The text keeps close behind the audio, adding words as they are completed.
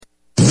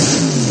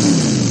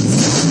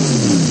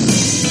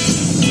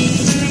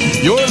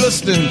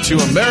listening to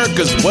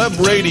America's Web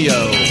Radio.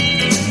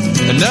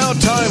 And now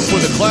time for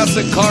the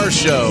Classic Car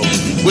Show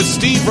with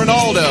Steve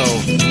Ronaldo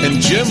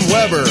and Jim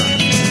Weber.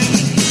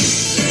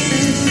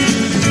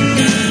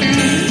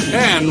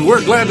 And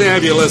we're glad to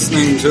have you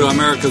listening to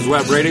America's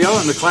Web Radio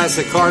and the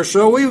Classic Car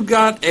Show. We've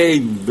got a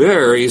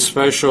very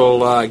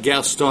special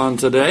guest on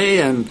today,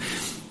 and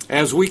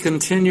as we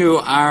continue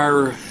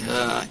our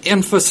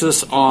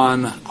emphasis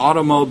on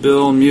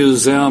automobile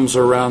museums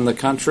around the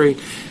country,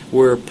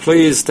 we're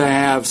pleased to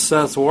have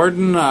Seth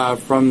Warden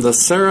from the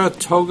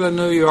Saratoga,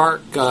 New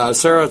York,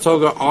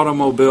 Saratoga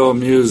Automobile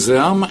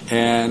Museum,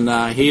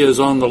 and he is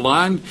on the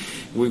line.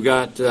 We've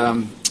got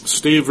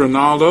Steve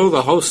Ronaldo,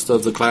 the host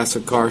of the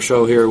Classic Car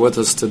Show, here with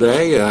us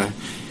today.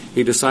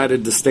 He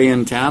decided to stay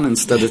in town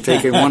instead of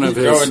taking one of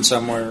his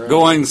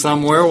going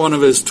somewhere, one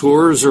of his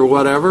tours or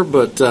whatever.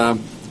 But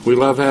we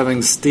love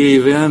having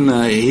Steve in.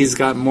 He's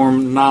got more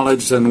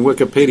knowledge than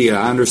Wikipedia.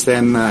 I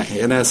understand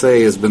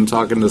NSA has been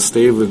talking to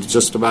Steve with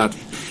just about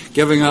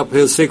giving up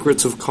his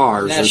secrets of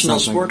cars. National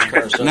Sports Car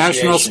Association.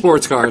 National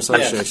Sports Car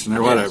Association, yes.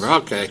 Or whatever.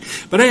 Yes. Okay.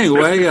 But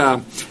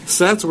anyway,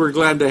 Seth, we're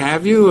glad to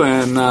have you,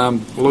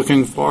 and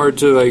looking forward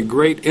to a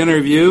great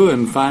interview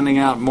and finding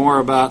out more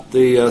about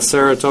the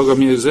Saratoga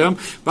Museum.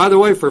 By the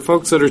way, for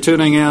folks that are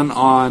tuning in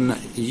on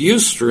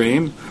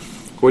Ustream,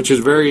 which is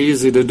very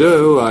easy to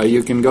do,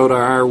 you can go to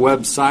our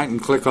website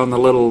and click on the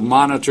little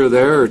monitor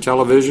there, or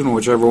television,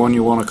 whichever one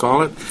you want to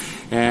call it,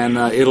 and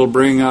it'll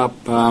bring up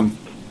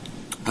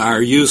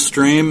our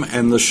Ustream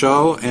and the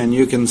show, and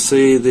you can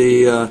see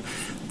the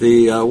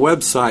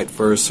website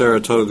for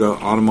Saratoga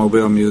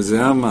Automobile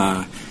Museum.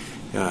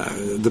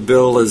 The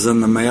bill is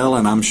in the mail,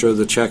 and I'm sure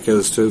the check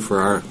is too for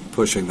our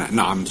pushing that.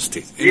 No, I'm just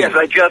teasing. Yes,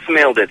 I just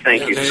mailed it.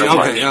 Thank you so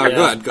much.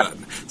 Okay, good.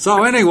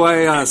 So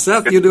anyway,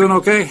 Seth, you doing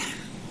okay?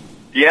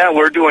 Yeah,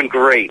 we're doing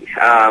great.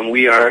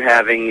 We are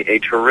having a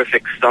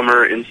terrific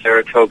summer in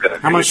Saratoga.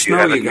 How much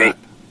snow you got?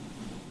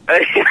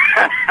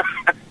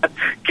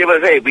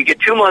 We get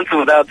 2 months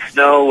without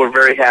snow. We're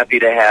very happy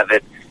to have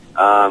it.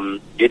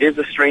 It is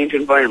a strange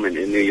environment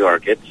in New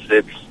York. It's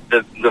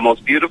the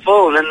most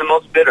beautiful and then the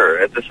most bitter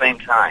at the same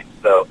time.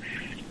 So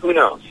who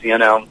knows,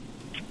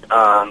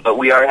 But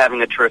we are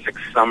having a terrific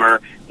summer.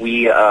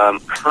 We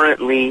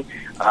currently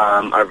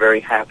are very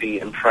happy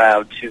and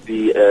proud to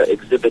be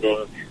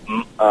exhibiting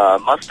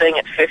Mustang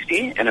at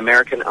 50, an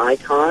American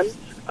icon.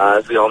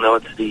 As we all know,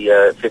 it's the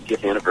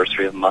 50th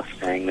anniversary of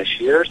Mustang this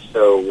year,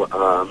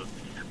 so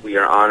we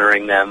are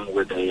honoring them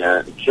with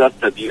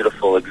just a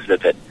beautiful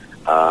exhibit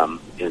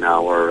in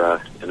our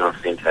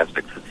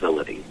fantastic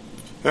facility.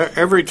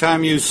 Every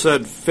time you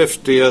said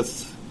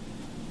 50th,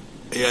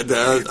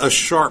 a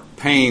sharp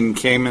pain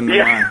came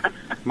into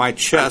my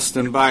chest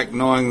and back,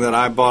 knowing that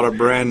I bought a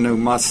brand new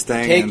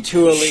Mustang. Take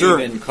two a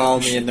leave and call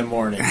me in the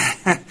morning.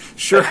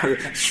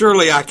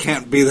 Surely I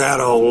can't be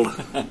that old.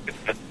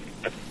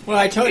 Well,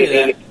 I told you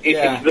that.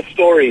 It's the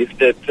stories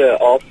that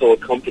also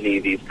accompany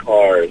these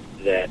cars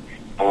that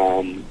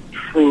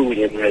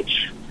truly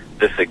enrich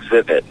this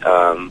exhibit,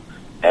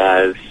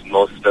 as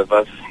most of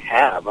us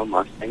have a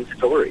Mustang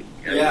story.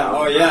 Yeah,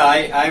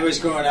 I was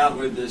going out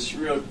with this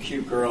real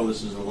cute girl.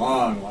 This is a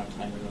long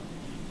time ago.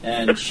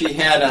 And she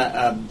had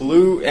a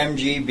blue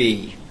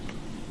MGB.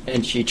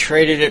 And she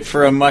traded it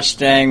for a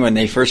Mustang when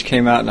they first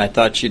came out, and I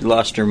thought she'd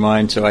lost her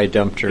mind, so I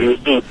dumped her.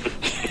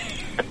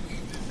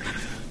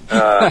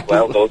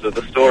 Well, those are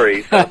the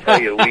stories. I'll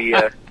tell you,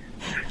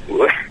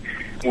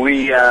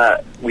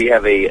 we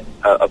have a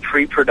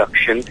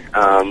pre-production,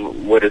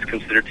 what is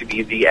considered to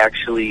be the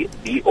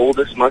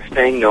oldest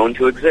Mustang known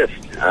to exist,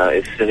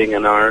 is sitting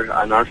on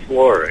our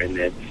floor, and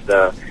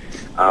it's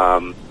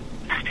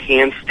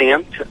hand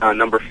stamped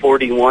number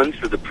 41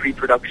 for the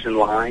pre-production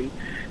line.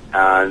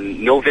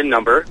 No VIN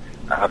number,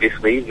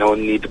 obviously. No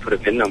need to put a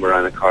VIN number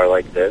on a car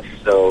like this.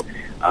 So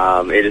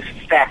it is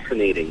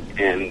fascinating,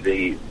 and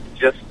the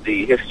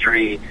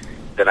history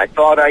that I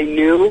thought I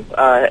knew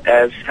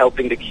as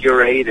helping to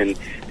curate,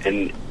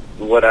 and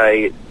what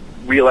I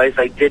realized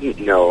I didn't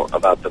know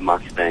about the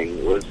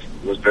Mustang was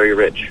very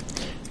rich.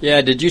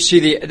 Yeah, did you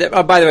see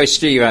by the way,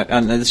 Steve,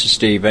 this is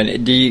Steve,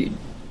 and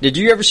did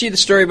you ever see the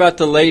story about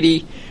the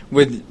lady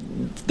with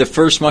the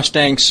first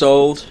Mustang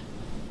sold?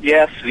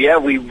 Yes,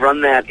 we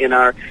run that in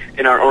our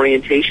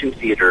orientation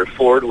theater.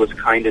 Ford was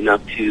kind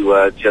enough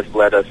to just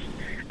let us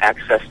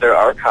access their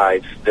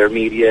archives, their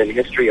media and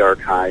history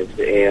archives,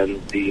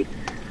 and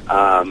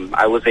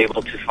I was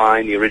able to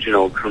find the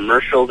original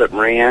commercial that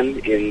ran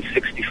in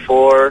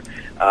 '64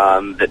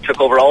 that took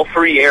over all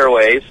three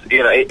airways,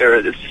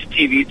 or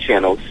TV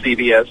channels,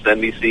 CBS,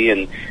 NBC,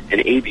 and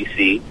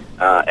ABC,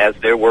 as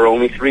there were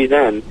only three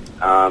then.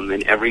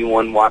 And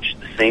everyone watched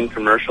the same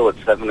commercial at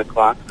 7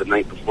 o'clock the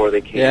night before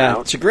they came out. Yeah,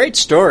 it's a great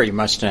story,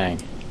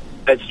 Mustang.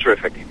 It's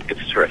terrific.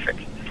 It's terrific.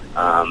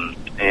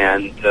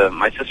 And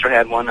my sister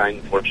had one. I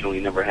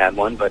unfortunately never had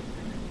one, but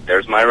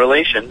there's my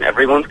relation.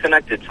 Everyone's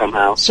connected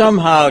somehow.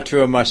 Somehow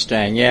to a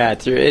Mustang, yeah.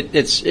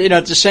 It's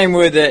it's the same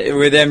with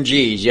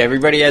MGs. Yeah,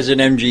 everybody has an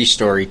MG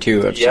story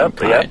too of some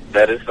kind. Yep,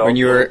 that is also when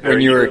you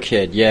were a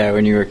kid. Yeah,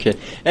 when you were a kid.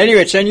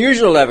 Anyway, it's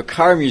unusual to have a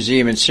car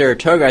museum in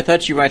Saratoga. I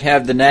thought you might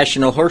have the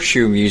National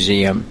Horseshoe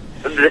Museum.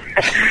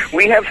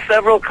 We have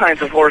several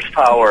kinds of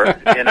horsepower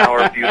in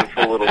our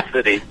beautiful little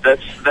city.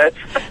 That's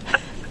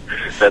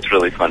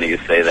really funny you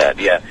say that.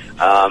 Yeah,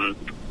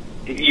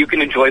 you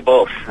can enjoy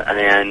both,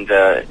 and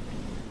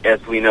as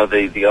we know,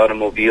 the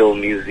automobile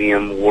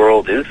museum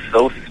world is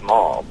so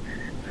small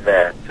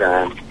that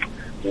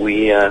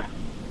we've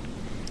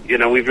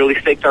really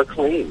staked our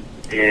claim,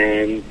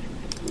 and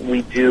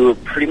we do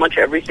pretty much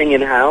everything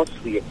in house.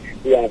 We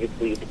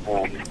obviously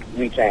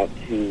reach out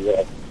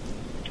to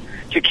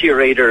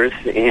curators,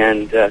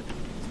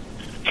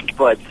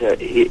 but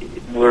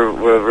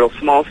we're a real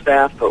small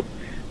staff, but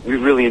we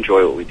really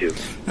enjoy what we do.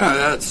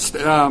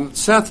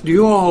 Seth, do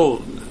you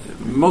all,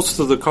 most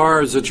of the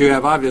cars that you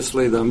have,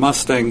 obviously the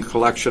Mustang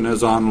collection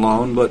is on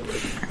loan, but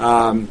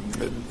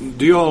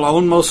do you all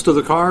own most of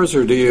the cars,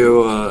 or do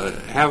you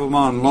have them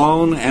on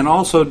loan? And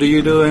also, do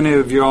you do any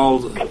of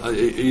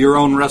your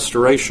own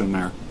restoration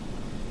there?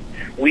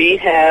 We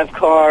have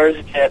cars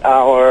that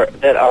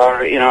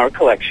are in our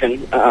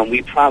collection.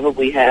 We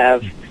probably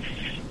have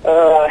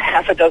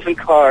half a dozen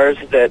cars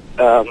that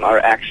are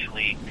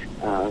actually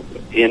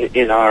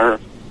in our,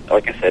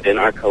 like I said, in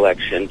our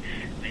collection.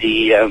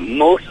 The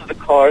most of the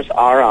cars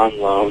are on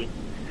loan.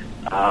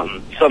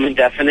 Some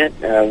indefinite.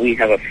 We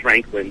have a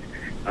Franklin,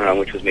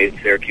 which was made in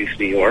Syracuse,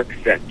 New York,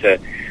 that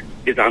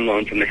is on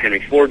loan from the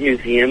Henry Ford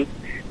Museum,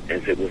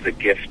 as it was a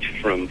gift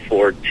from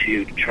Ford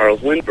to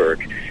Charles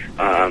Lindbergh.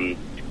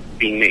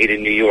 Being made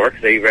in New York,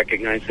 they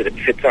recognize that it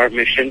fits our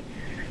mission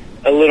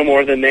a little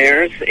more than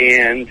theirs,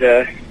 and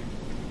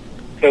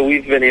so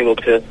we've been able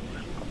to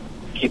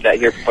keep that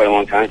here for quite a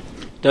long time.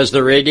 Does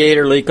the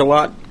radiator leak a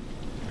lot?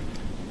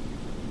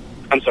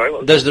 I'm sorry,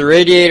 what was Does the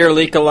radiator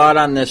leak a lot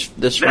on this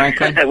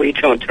Franklin? We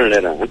don't turn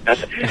it on.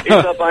 It's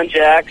up on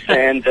jacks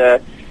and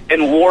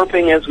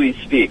warping as we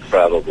speak,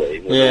 probably.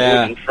 With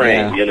a wooden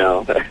frame,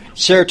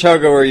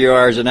 Saratoga, where you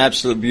are, is an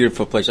absolute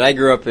beautiful place. I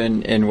grew up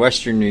in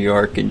western New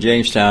York, in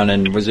Jamestown,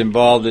 and was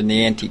involved in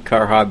the antique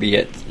car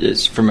hobby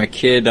from a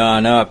kid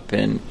on up,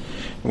 and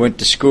went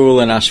to school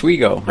in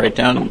Oswego, right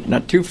down,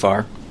 not too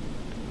far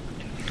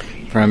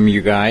from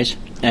you guys,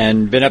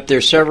 and been up there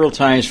several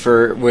times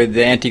with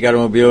the Antique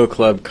Automobile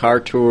Club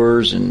car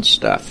tours and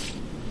stuff.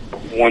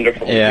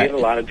 Wonderful. Yeah. We have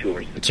a lot of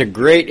tours. It's a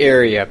great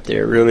area up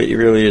there. It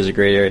really is a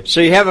great area.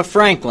 So you have a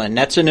Franklin.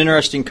 That's an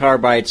interesting car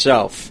by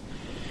itself.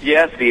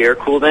 Yes, the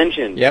air-cooled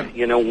engine. Yep.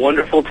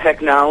 Wonderful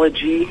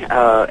technology,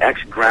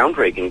 actually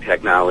groundbreaking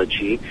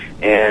technology,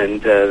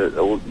 and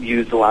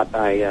used a lot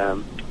by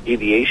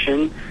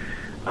aviation.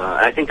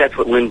 I think that's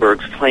what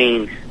Lindbergh's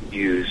plane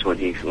used when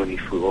he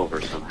flew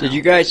over somehow. Did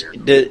you guys?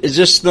 Is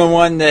this the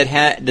one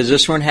that does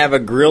this one have a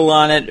grill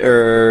on it,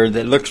 or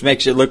that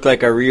makes it look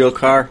like a real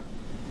car?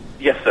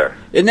 Yes, sir.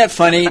 Isn't that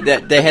funny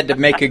that they had to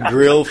make a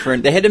grill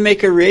they had to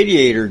make a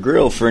radiator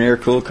grill for an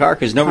air-cooled car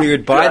because nobody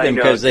would buy them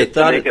because they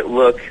thought it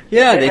look.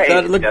 Yeah, they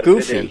thought it looked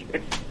goofy.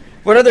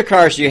 What other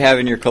cars do you have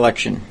in your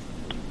collection?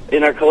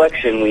 In our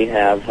collection, we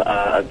have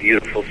a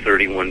beautiful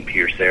 31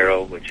 Pierce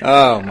Arrow, which.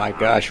 Oh my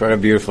gosh, what a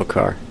beautiful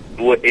car!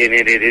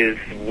 It is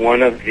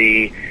one of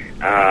the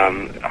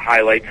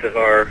highlights of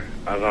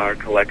our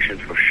collection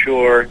for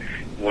sure.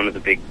 One of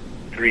the big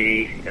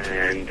three,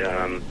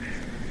 and.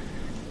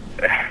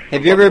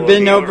 Have you ever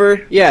been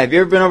over? Yeah, have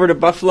you ever been over to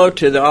Buffalo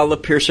to all the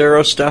Pierce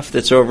Arrow stuff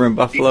that's over in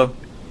Buffalo?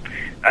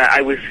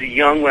 I was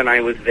young when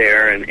I was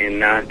there, and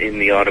not in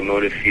the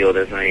automotive field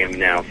as I am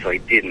now, so I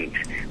didn't.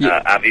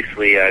 Yeah.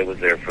 Obviously, I was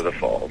there for the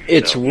falls.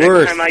 It's so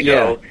worth. Next time I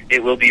go,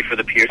 it will be for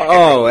the Pierce.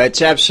 Oh,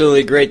 it's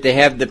absolutely great. They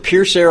have the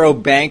Pierce Arrow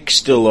Bank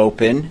still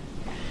open,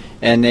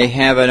 and they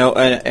have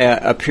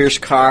a Pierce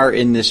car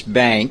in this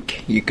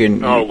bank. You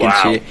can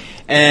see it.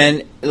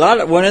 And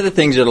one of the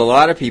things that a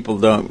lot of people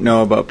don't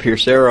know about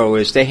Pierce Arrow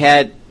is they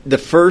had the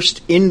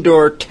first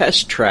indoor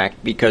test track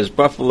because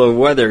Buffalo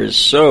weather is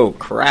so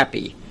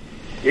crappy.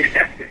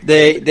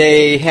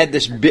 They had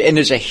this, and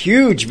it's a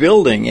huge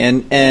building,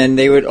 and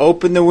they would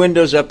open the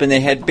windows up, and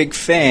they had big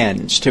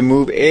fans to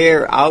move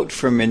air out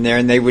from in there,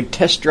 and they would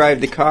test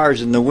drive the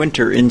cars in the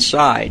winter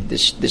inside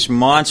this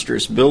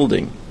monstrous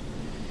building.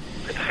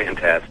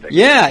 Fantastic.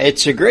 Yeah,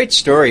 it's a great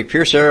story.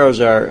 Pierce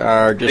Arrows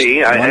are just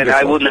wonderful. And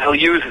I will now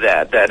use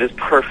that. That is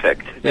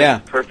perfect.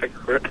 That's perfect.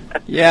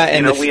 Yeah,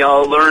 and we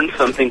all learn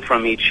something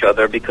from each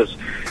other because,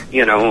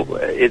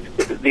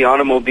 the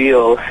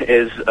automobile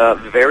is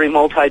very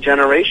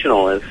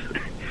multi-generational.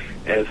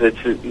 As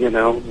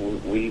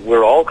it's,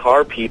 we're all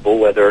car people,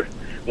 whether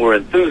we're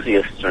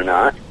enthusiasts or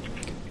not.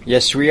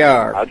 Yes, we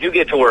are. How'd you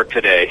get to work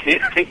today?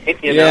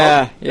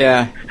 Yeah,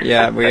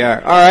 we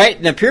are. All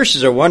right, now Pierce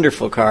is a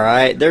wonderful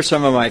car. They're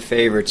some of my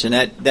favorites, and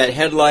that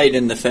headlight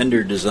and the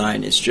fender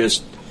design is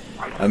just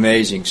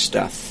amazing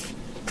stuff.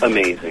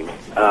 Amazing.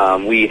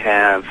 We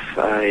have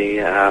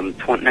a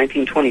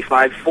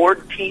 1925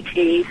 Ford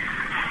TT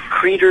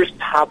Creeder's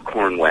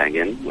popcorn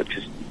wagon, which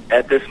is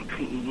at this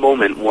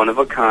moment one of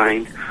a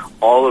kind,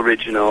 all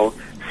original,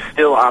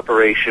 still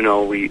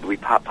operational. We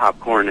pop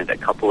popcorn at a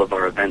couple of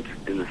our events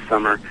in the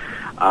summer.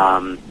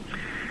 And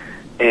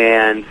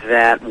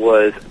that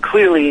was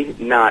clearly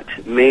not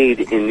made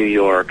in New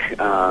York,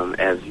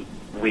 as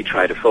we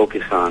try to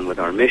focus on with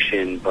our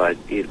mission, but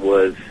it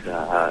was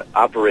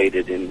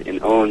operated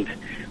and owned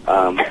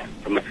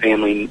from a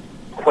family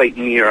quite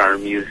near our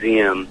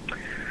museum,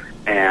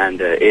 and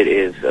it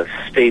is a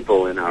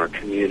staple in our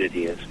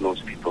community, as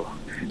most people,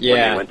 when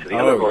they went to the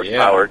other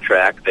horsepower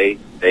track, they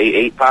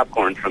ate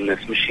popcorn from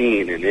this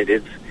machine, and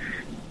it's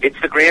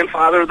the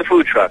grandfather of the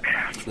food truck.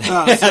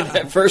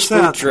 That first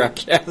food truck.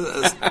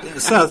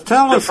 Seth,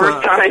 tell us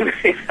first time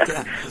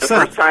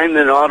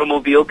that an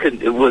automobile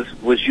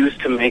was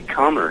used to make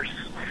commerce,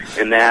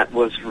 and that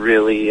was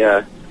really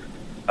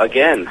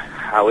again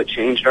how it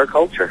changed our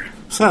culture.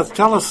 Seth,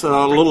 tell us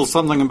a little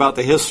something about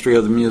the history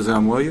of the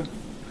museum, will you?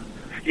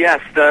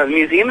 Yes, the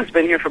museum has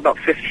been here for about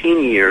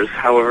 15 years.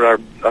 However,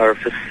 our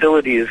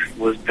facilities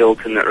was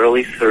built in the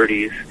early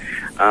 30s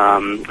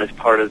as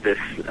part of this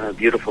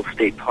beautiful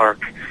state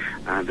park,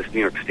 this New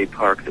York State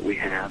Park that we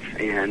have.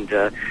 And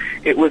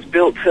it was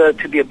built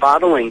to be a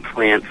bottling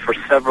plant for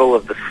several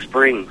of the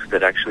springs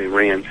that actually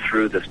ran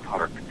through this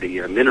park,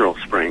 the mineral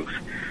springs,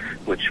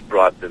 which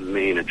brought the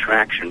main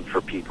attraction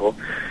for people.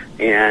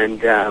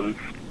 And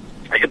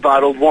it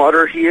bottled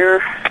water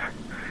here.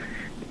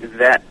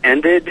 That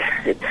ended.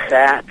 It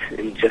sat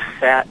and just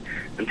sat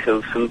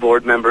until some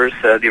board members,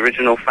 the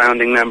original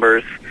founding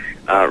members,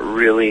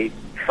 really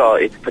saw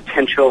its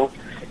potential.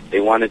 They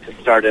wanted to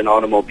start an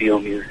automobile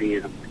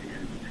museum.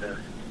 And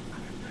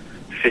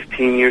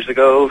 15 years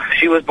ago,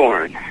 she was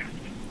born.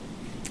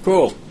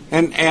 Cool.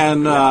 And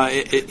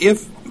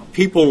if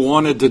people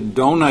wanted to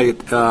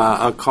donate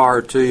a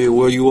car to you,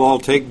 will you all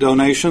take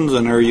donations,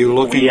 and are you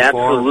looking for... We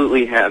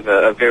absolutely have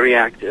a very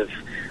active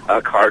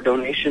car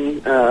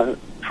donation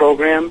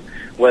program,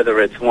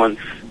 whether it's ones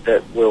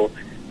that will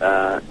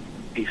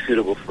be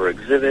suitable for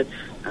exhibits.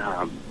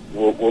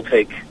 We'll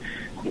take...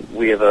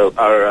 We have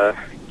our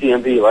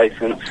DMV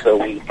license, so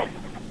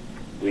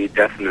we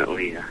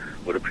definitely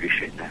would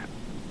appreciate that.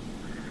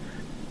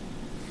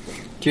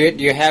 Do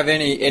you have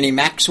any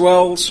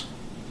Maxwells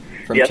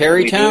from yes,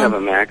 Terrytown? Yes, we do have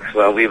a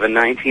Maxwell. We have a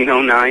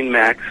 1909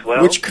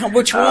 Maxwell.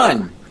 Which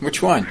one?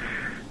 Which one?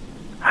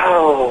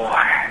 Oh.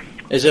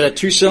 Is it a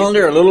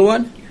two-cylinder, a little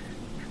one?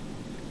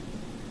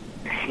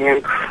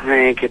 Hand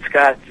crank. It's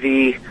got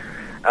the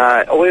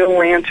oil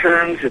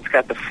lanterns. It's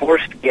got the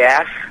forced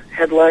gas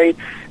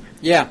headlights.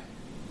 Yeah.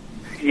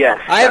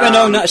 Yes. I have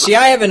an 09. See,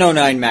 I have an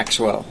 09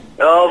 Maxwell.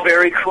 Oh,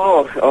 very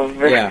cool. Oh,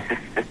 very. Yeah.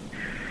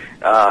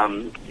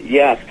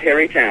 Yes,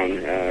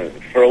 Terrytown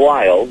for a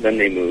while. Then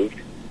they moved.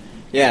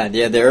 Yeah.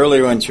 The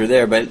early ones were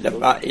there, but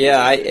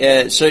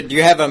so do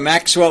you have a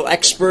Maxwell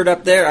Expert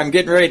up there? I'm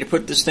getting ready to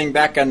put this thing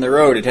back on the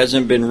road. It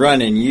hasn't been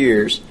run in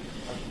years.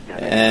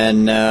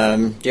 And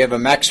do you have a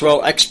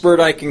Maxwell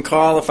Expert I can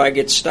call if I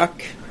get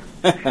stuck?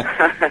 Well,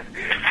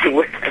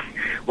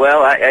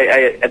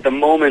 I at the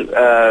moment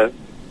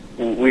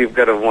we've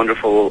got a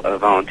wonderful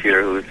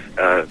volunteer who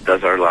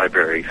does our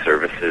library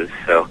services.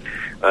 So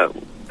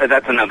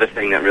that's another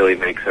thing that really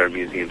makes our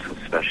museum so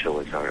special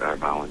is our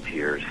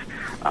volunteers.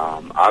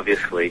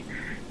 Obviously,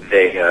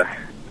 they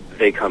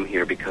come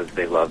here because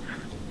they love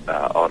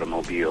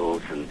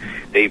automobiles, and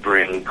they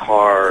bring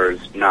cars,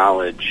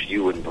 knowledge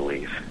you wouldn't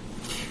believe.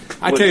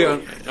 I tell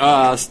you,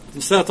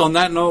 Seth, on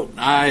that note,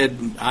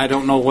 I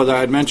don't know whether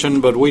I'd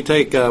mentioned, but we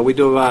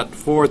do about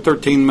 4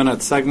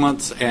 13-minute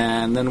segments,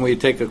 and then we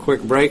take a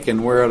quick break,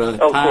 and we're at a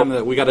time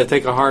that we got to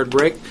take a hard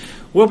break.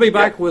 We'll be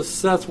back with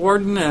Seth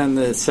Warden and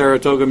the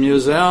Saratoga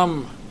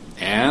Museum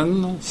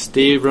and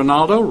Steve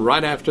Ronaldo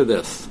right after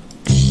this.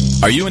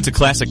 Are you into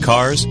classic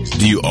cars?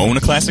 Do you own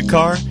a classic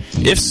car?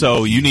 If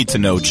so, you need to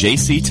know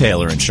J.C.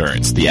 Taylor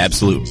Insurance, the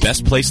absolute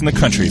best place in the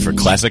country for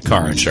classic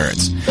car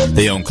insurance.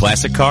 They own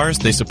classic cars,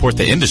 they support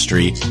the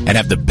industry, and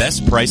have the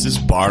best prices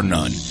bar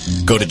none.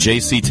 Go to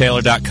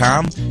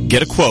jctaylor.com,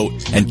 get a quote,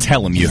 and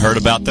tell them you heard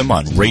about them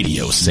on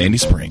Radio Sandy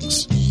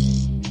Springs.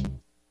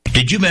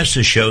 Did you miss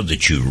a show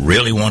that you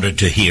really wanted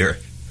to hear?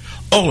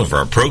 All of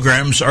our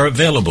programs are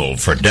available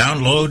for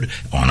download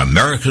on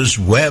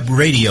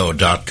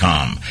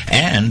americaswebradio.com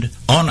and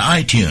on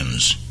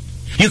iTunes.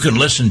 You can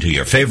listen to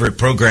your favorite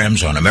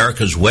programs on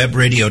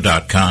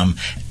americaswebradio.com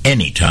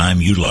anytime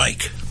you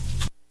like.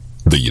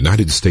 The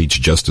United States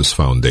Justice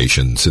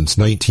Foundation since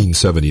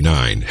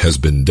 1979 has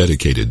been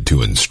dedicated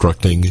to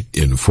instructing,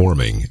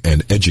 informing,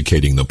 and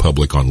educating the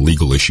public on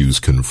legal issues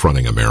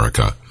confronting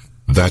America.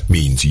 That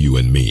means you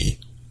and me.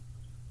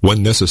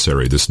 When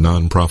necessary, this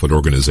nonprofit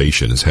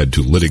organization has had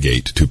to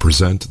litigate to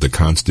present the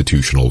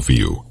constitutional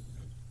view.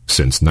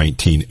 Since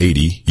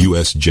 1980,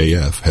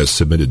 USJF has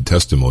submitted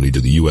testimony to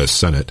the U.S.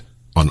 Senate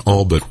on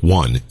all but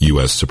one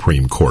U.S.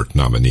 Supreme Court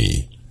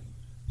nominee.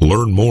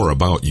 Learn more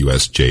about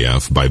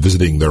USJF by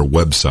visiting their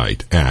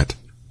website at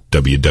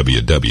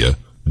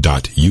www.usjf.net.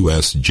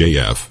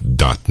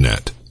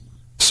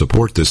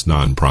 Support this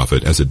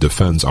nonprofit as it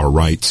defends our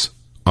rights,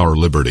 our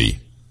liberty,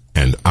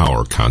 and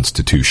our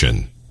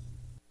Constitution.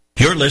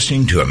 You're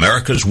listening to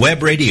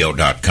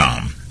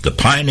AmericasWebRadio.com, the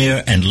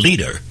pioneer and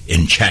leader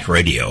in chat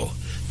radio.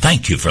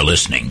 Thank you for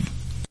listening.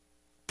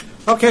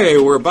 Okay,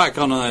 we're back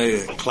on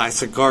a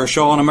classic car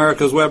show on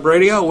America's Web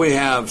Radio. We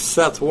have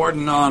Seth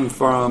Warden on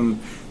from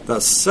the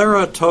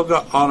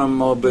Saratoga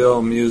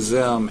Automobile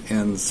Museum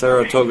in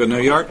Saratoga, New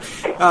York.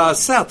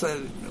 Seth,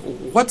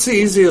 what's the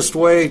easiest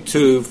way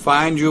to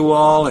find you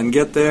all and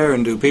get there?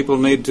 And do people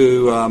need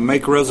to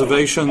make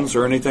reservations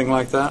or anything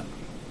like that?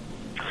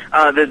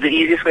 The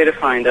easiest way to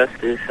find us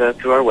is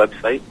through our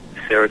website,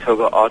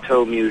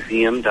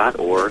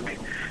 SaratogaAutoMuseum.org.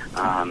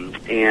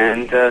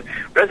 And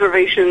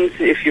reservations,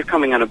 if you're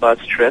coming on a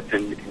bus trip,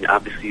 and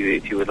obviously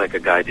if you would like a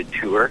guided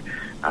tour,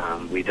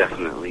 we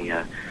definitely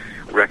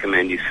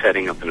recommend you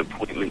setting up an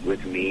appointment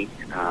with me.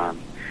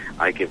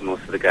 I give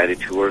most of the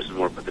guided tours and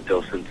work with the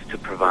docents to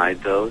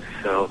provide those.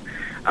 So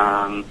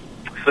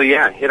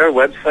yeah, hit our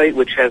website,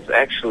 which has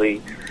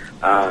actually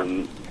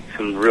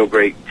some real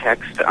great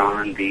text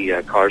on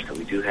the cars that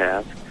we do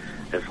have,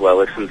 as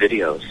well as some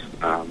videos.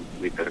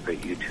 We've got a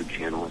great YouTube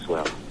channel as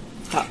well.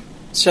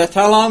 Seth,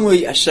 how long will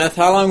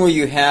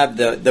you have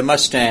the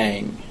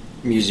Mustang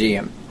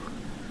Museum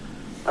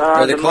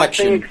or the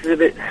collection? Mustang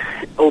exhibit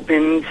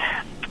opened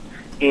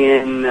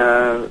in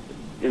the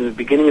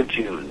beginning of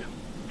June,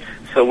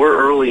 so we're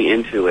early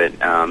into it,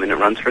 and it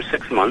runs for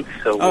 6 months.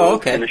 So we'll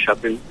finish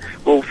up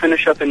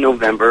in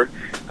November.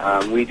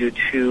 We do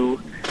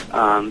 2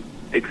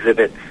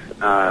 exhibits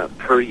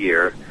per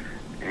year,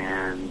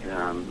 and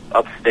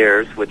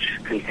upstairs, which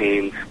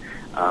contains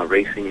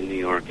racing in New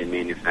York and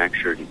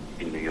manufactured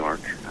in New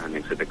York, an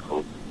exhibit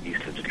called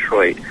East of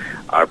Detroit,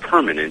 are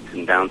permanent,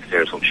 and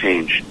downstairs will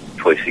change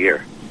twice a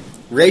year.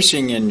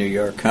 Racing in New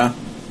York, huh?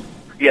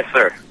 Yes,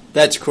 sir.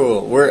 That's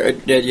cool.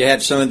 Did you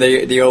have some of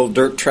the old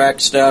dirt track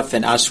stuff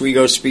and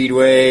Oswego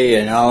Speedway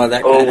and all of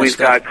that kind of stuff? Oh, we've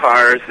got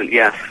cars, and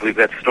yes, we've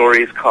got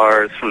stories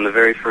cars from the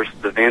very first,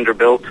 the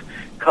Vanderbilt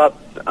Cup,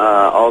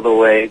 all the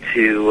way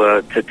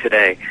to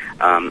today,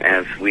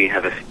 as we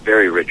have a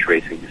very rich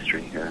racing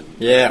history here.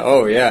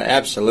 Yeah,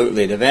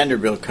 absolutely. The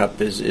Vanderbilt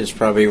Cup is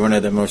probably one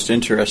of the most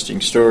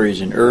interesting stories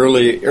in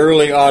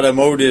early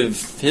automotive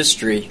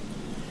history.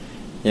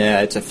 Yeah,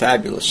 it's a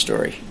fabulous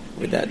story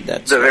with that.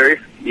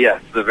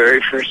 The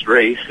very first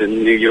race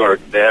in New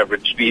York, the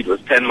average speed was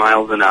 10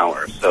 miles an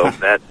hour. So if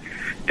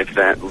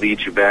that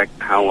leads you back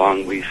how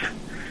long we've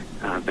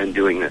been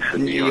doing this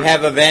in New York. You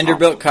have a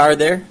Vanderbilt car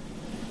there?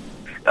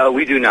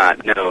 We do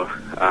not, no.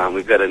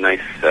 We've got a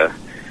nice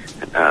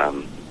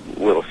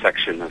little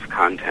section of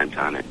content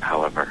on it,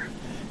 however.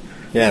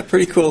 Yeah,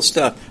 pretty cool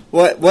stuff.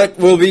 What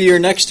will be your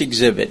next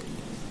exhibit?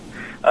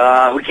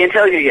 We can't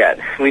tell you yet.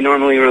 We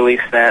normally release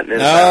that in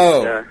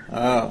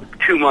about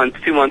 2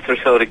 months or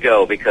so to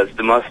go, because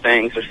the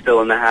Mustangs are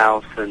still in the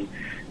house, and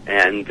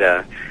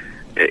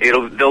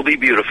they'll be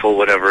beautiful,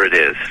 whatever it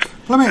is.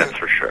 That's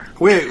for sure.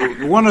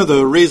 One of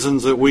the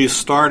reasons that we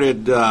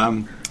started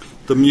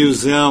the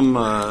museum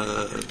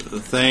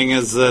thing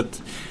is that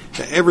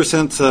ever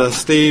since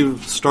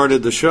Steve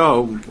started the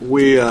show,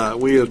 we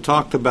have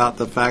talked about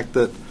the fact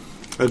that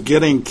of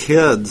getting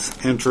kids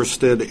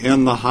interested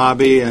in the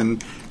hobby,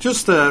 and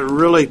just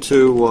really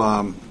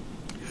to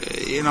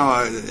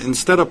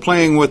instead of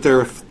playing with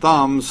their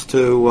thumbs,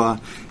 to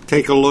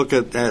take a look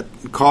at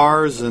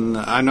cars. And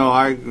I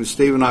know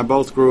Steve and I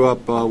both grew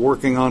up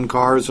working on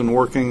cars and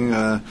working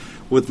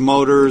with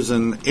motors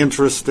and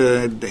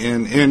interested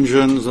in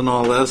engines and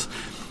all this.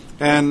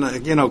 And,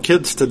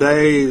 kids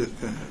today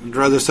would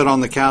rather sit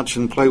on the couch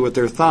and play with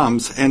their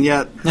thumbs. And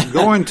yet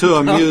going to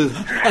a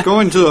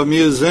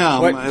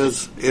museum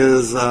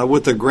is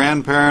with a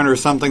grandparent or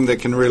something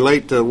that can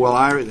relate to, well,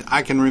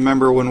 I can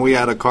remember when we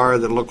had a car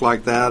that looked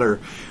like that, or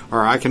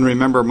I can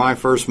remember my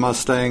first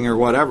Mustang or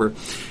whatever.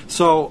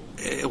 So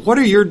what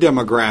are your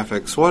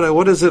demographics?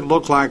 What does it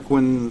look like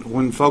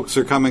when folks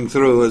are coming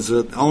through? Is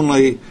it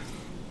only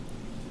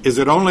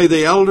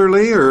the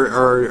elderly, or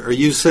are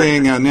you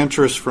seeing an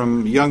interest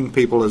from young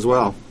people as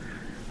well?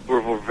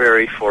 We're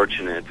very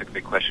fortunate. It's a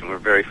good question. We're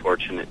very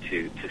fortunate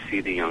to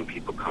see the young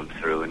people come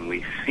through, and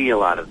we see a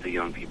lot of the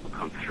young people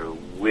come through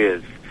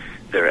with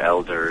their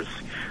elders,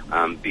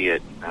 be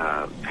it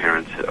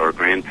parents or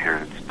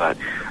grandparents. But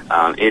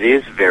it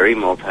is very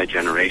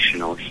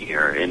multi-generational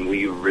here, and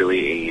we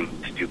really aim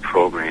to do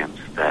programs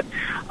that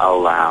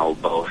allow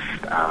both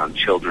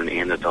children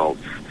and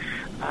adults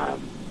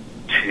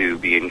to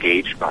be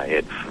engaged by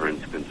it. For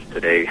instance,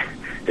 today,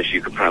 as you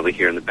could probably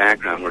hear in the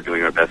background, we're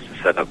doing our best to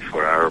set up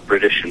for our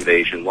British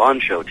Invasion lawn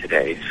show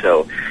today.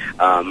 So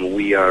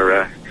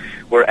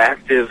we're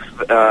active,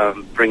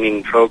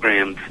 bringing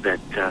programs that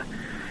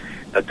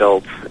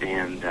adults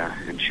and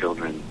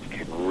children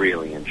can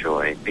really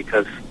enjoy,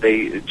 because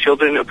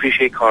children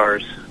appreciate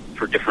cars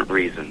for different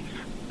reasons.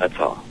 That's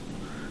all.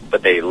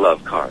 But they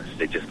love cars.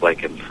 They just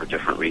like them for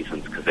different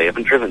reasons, because they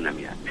haven't driven them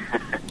yet.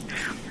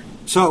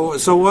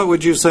 So what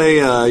would you say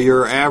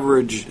your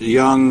average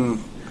your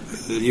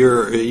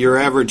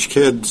average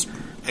kid's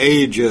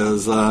age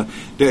is? Are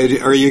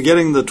you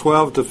getting the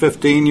 12 to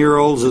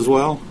 15-year-olds as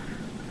well?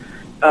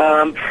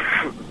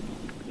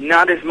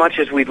 Not as much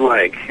as we'd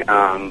like.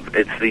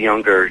 It's the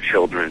younger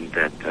children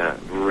that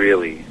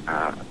really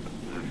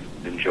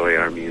enjoy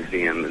our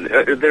museum.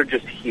 They're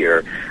just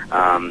here.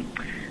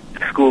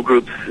 School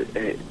groups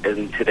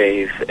in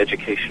today's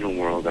educational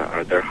world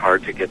they're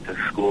hard to get to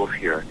schools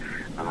here,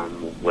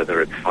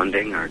 whether it's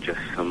funding or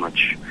just so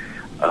much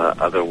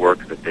other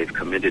work that they've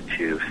committed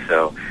to.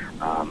 So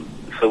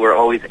we're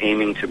always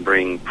aiming to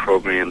bring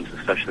programs,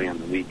 especially on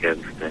the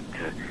weekends, that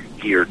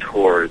gear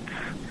towards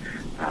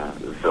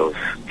those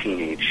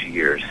teenage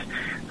years.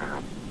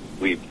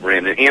 We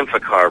ran an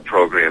amphicar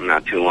program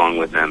not too long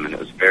with them, and it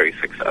was very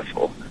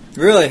successful.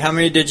 Really? How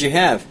many did you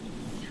have?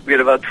 We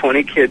had about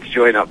 20 kids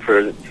join up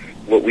for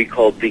what we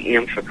called the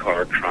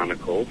Amphicar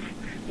Chronicles.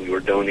 We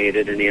were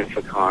donated an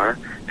amphicar,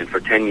 and for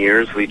 10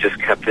 years we just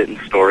kept it in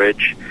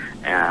storage.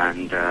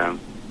 And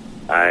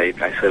I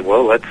said,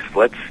 well,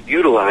 let's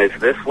utilize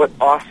this. What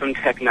awesome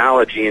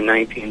technology in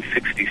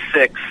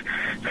 1966!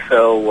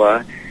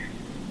 So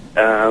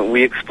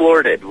we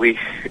explored it. We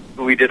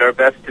did our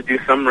best to do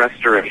some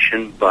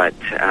restoration, but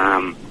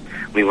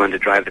we wanted to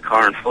drive the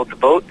car and float the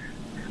boat.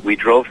 We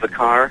drove the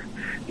car.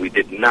 We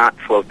did not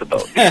float the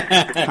boat.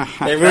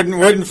 They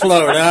wouldn't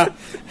float, huh?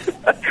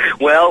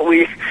 Well,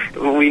 we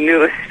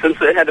knew, since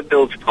it had a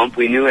bilge pump,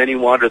 we knew any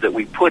water that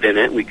we put in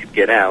it, we could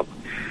get out.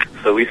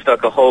 So we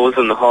stuck a hose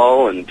in the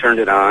hull and turned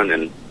it on,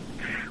 and,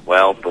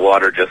 well, the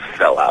water just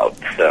fell out.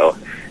 So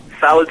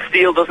solid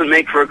steel doesn't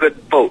make for a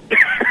good boat.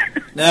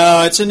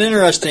 No, it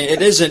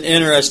is an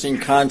interesting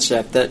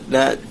concept.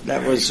 That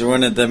was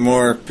one of the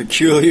more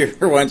peculiar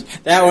ones.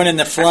 That one in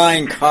the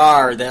flying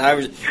car.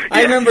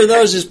 I remember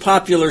those as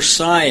Popular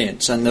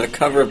Science, on the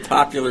cover of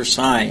Popular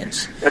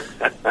Science.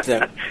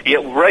 Yeah,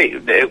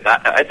 right.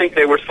 I think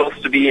they were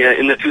supposed to be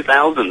in the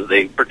 2000s.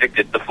 They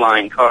predicted the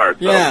flying car.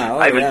 So yeah,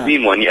 I haven't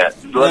seen one yet.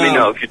 Let me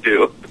know if you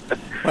do.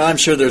 Well, I'm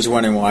sure there's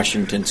one in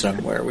Washington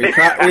somewhere. We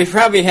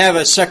probably have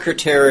a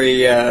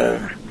secretary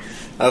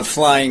of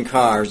flying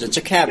cars. It's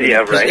a cabinet.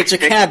 Yeah, right. It's a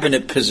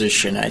cabinet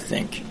position, I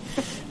think.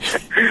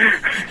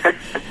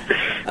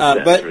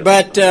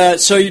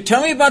 So you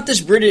tell me about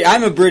this British.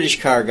 I'm a British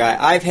car guy.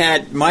 I've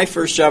had my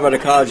first job out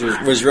of college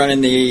was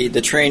running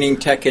the Training,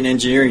 Tech, and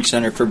Engineering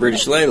Center for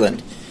British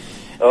Leyland.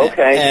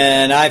 Okay.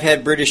 And I've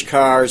had British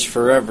cars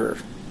forever.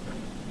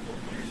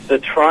 The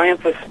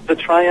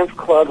Triumph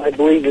Club, I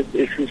believe,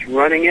 is who's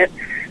running it.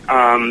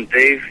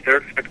 They're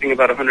expecting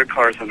about 100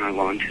 cars on our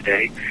lawn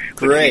today.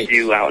 Great. Which we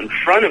do out in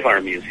front of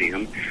our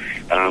museum.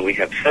 We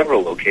have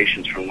several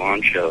locations for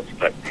lawn shows,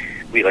 but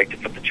we like to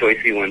put the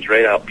choicey ones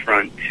right out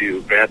front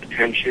to grab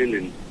attention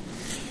and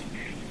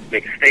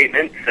make a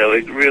statement. So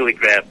it really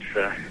grabs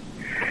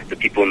the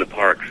people in the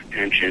park's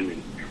attention,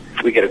 and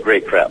we get a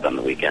great crowd on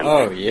the weekend.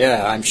 Oh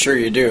yeah, I'm sure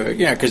you do.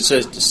 Yeah, because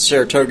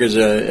Saratoga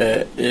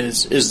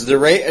is the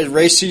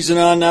race season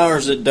on now, or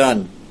is it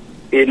done?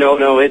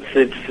 No, it's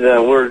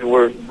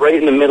we're right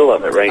in the middle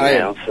of it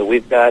now. So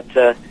we've got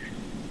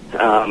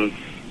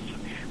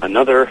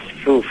another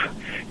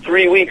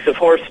 3 weeks of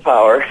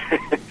horsepower.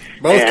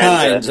 Both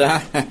kinds, huh?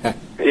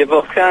 Yeah,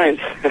 both kinds.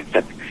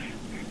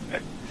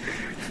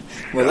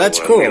 Well, that's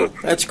cool.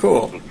 That's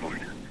cool.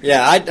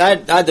 Yeah,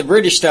 I the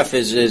British stuff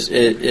is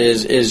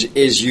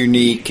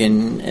unique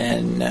and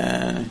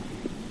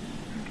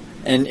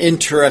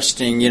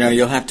interesting. You know,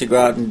 you'll have to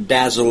go out and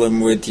dazzle them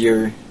with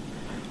your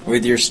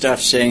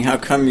stuff, saying, "How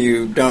come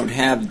you don't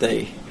have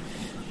the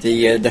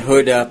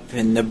hood up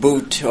and the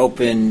boot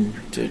open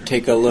to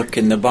take a look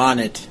in the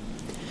bonnet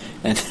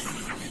and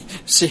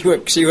see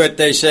what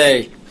they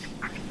say?"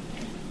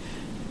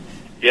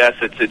 Yes,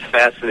 it's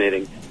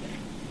fascinating.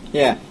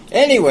 Yeah.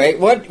 Anyway,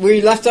 what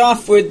we left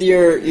off with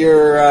your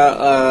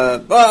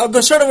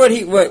sort of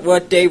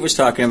what Dave was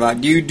talking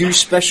about. Do you do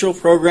special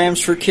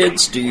programs for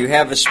kids? Do you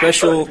have a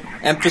special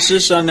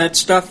emphasis on that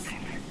stuff?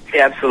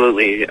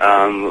 Absolutely.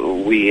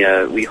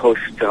 We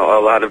host a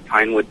lot of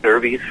Pinewood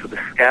Derbies for the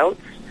Scouts.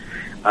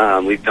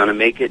 We've done a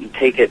Make It and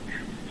Take It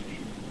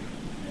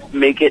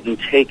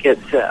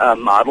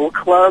model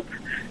club,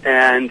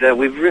 and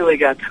we've really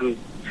got some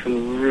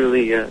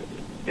really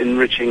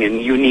enriching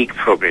and unique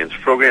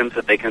programs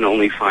that they can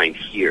only find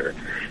here.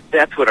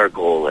 That's what our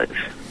goal is.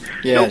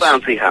 Yes. No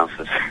bouncy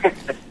houses.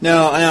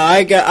 No,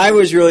 I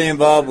was really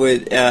involved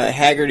with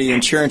Haggerty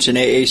Insurance and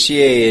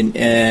AACA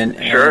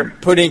and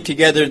putting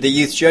together the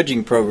youth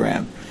judging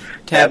program.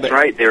 That's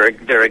right.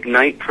 Their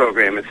Ignite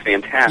program is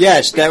fantastic.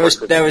 Yes, that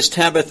was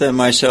Tabitha and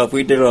myself.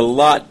 We did a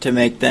lot to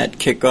make that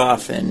kick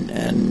off, and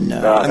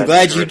I'm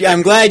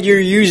glad you're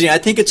using it. I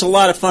think it's a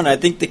lot of fun. I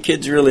think the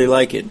kids really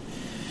like it.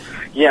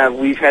 Yeah,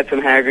 we've had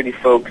some Haggerty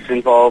folks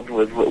involved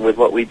with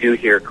what we do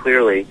here,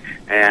 clearly,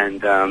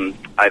 and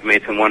I've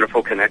made some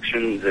wonderful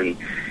connections, and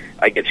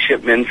I get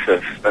shipments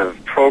of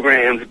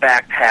programs,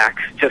 backpacks,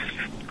 just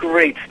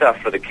great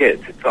stuff for the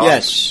kids. It's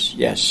awesome.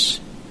 Yes.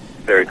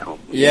 Very cool.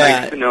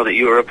 Yeah. Nice to know that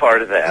you were a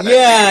part of that.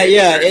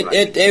 Yeah.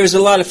 It was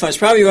a lot of fun. It's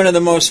probably one of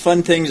the most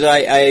fun things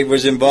I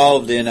was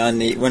involved in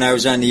when I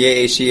was on the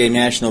AACA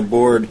National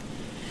Board.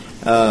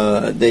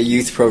 the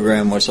youth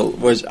program was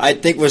I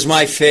think was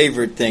my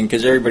favorite thing,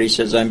 because everybody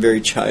says I'm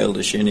very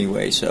childish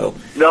anyway. So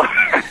No.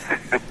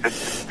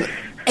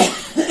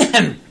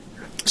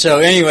 so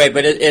anyway,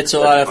 but it's a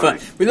lot of fun.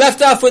 We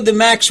left off with the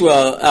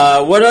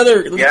Maxwell. What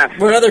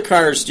other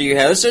cars do you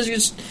have?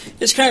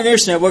 It's kind of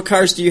interesting. What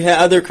cars do you have?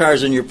 Other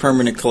cars in your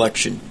permanent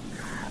collection?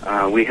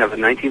 We have a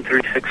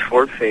 1936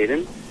 Ford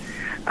Phaeton,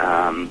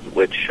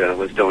 which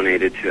was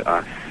donated to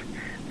us,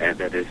 and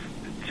that is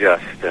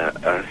just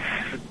a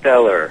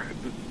stellar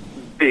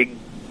big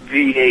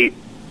V8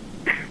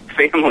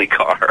 family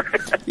car.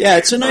 Yeah,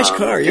 it's a nice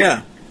car.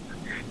 Yeah,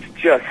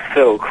 it's just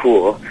so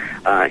cool,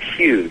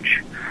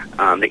 huge.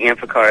 The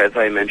Amphicar, as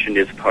I mentioned,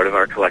 is part of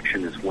our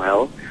collection as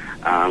well.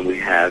 We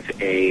have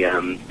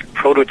a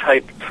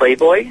prototype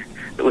Playboy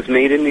that was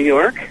made in New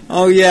York.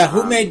 Oh yeah,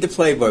 who made the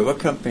Playboy? What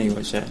company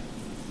was that?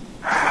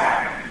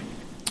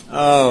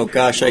 Oh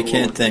gosh, I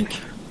can't think.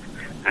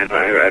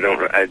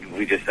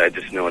 I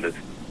just know it as.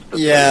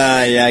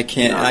 I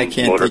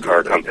can't. Motor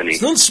car company.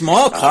 It's a little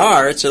small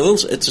car. It's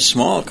a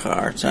small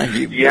car. It's not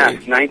huge. Yeah,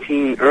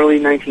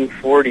 early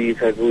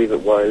 1940s, I believe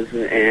it was,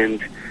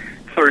 and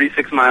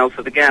 36 miles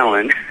to the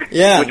gallon.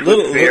 Yeah, which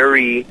was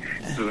very.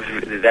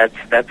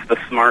 That's the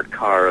smart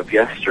car of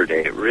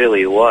yesterday. It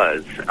really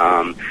was.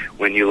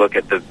 When you look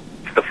at the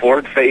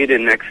Ford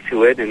Phaeton next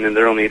to it, and then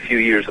they're only a few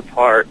years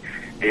apart,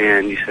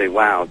 and you say,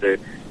 wow, they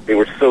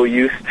were so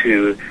used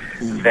to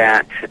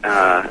that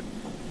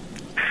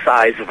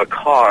size of a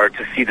car,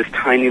 to see this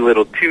tiny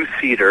little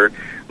two-seater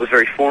was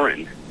very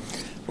foreign.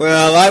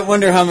 Well, I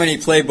wonder how many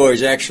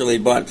Playboys actually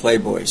bought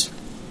Playboys.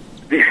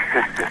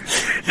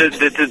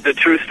 The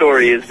true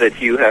story is that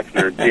Hugh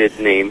Hefner did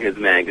name his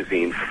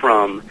magazine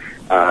from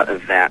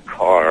that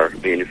car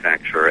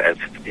manufacturer, as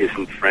his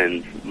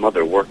friend's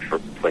mother worked for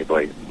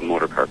Playboy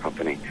Motor Car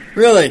Company.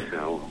 Really?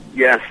 So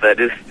yes,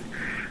 that is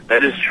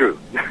true.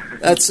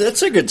 That's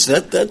a good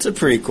set. That's a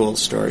pretty cool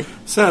story.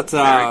 Seth,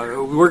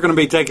 we're going to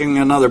be taking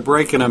another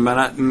break in a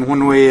minute, and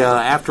when we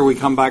after we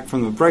come back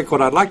from the break,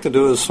 what I'd like to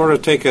do is sort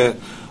of take a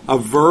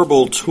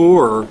verbal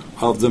tour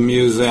of the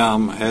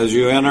museum as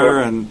you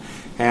enter,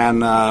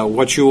 and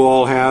what you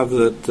all have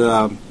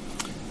that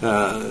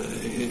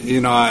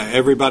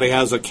everybody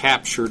has a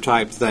capture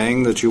type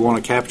thing that you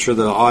want to capture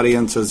the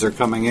audience as they're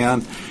coming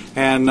in.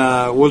 And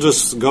we'll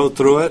just go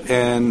through it,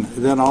 and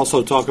then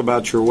also talk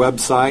about your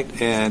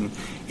website and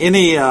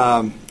any.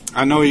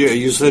 I know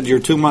you said you're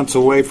 2 months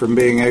away from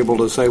being able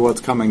to say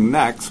what's coming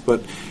next,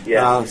 but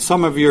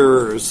some of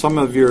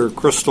your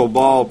crystal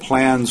ball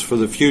plans for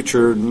the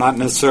future, not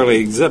necessarily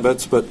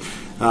exhibits, but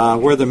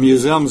where the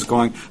museum's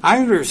going. I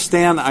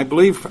understand. I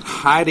believe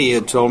Heidi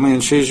had told me,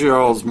 and she's your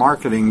all's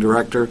marketing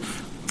director.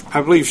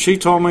 I believe she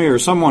told me, or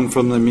someone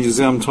from the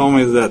museum told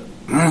me that.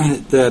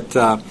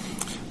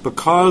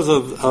 Because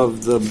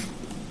of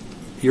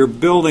your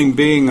building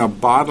being a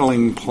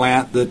bottling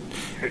plant, that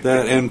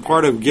and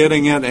part of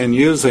getting it and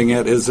using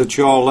it is that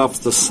you all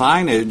left the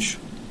signage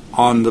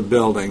on the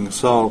building.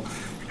 So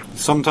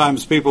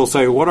sometimes people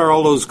say, "What are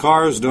all those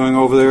cars doing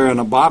over there in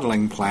a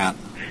bottling plant?"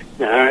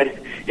 All right,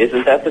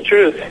 isn't that the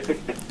truth?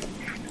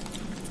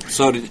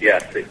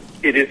 Yes,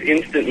 it is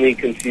instantly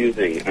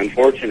confusing.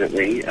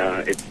 Unfortunately,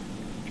 it's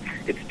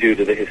due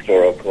to the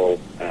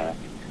historical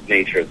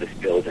nature of this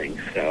building.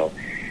 So.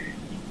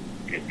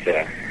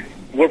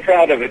 We're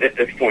proud of it at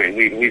this point.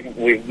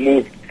 We've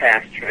moved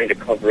past trying to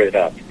cover it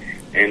up,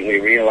 and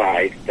we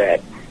realize that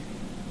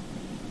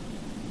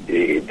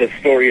the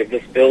story of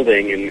this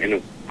building, and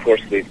of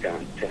course we've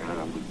got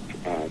some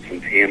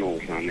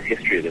panels on the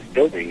history of this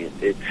building.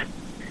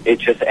 It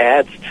just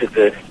adds to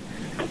the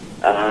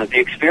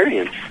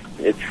experience.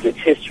 It's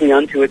history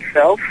unto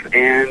itself,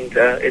 and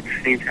it's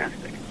fantastic.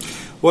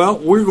 Well,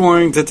 we're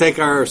going to take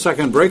our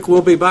second break.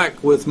 We'll be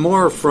back with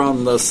more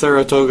from the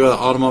Saratoga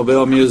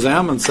Automobile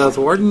Museum and Seth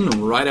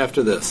Warden right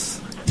after this.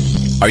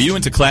 Are you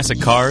into classic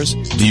cars?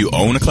 Do you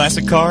own a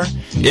classic car?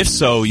 If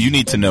so, you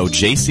need to know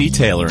J.C.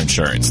 Taylor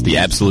Insurance, the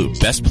absolute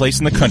best place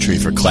in the country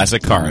for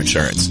classic car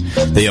insurance.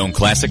 They own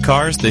classic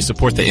cars, they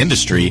support the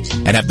industry,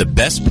 and have the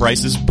best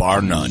prices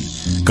bar none.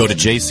 Go to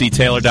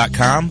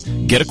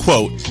jctaylor.com, get a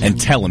quote,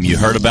 and tell them you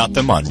heard about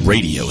them on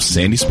Radio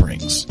Sandy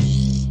Springs.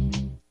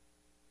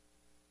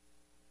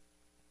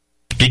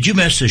 Did you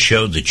miss a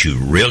show that you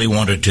really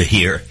wanted to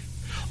hear?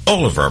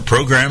 All of our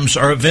programs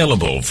are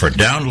available for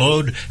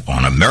download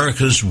on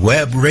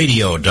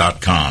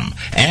americaswebradio.com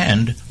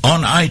and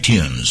on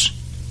iTunes.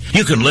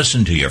 You can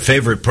listen to your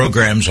favorite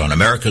programs on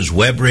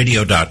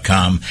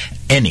americaswebradio.com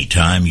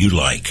anytime you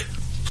like.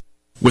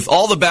 With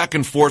all the back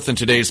and forth in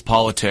today's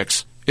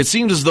politics, it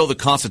seems as though the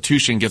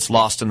Constitution gets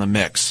lost in the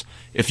mix.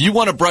 If you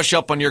want to brush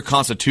up on your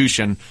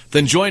Constitution,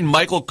 then join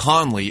Michael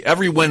Conley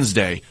every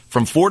Wednesday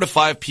from 4 to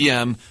 5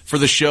 p.m. for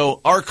the show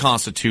Our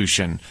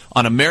Constitution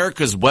on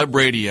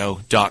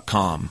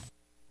americaswebradio.com.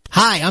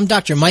 Hi, I'm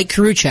Dr. Mike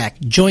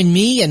Karuchak. Join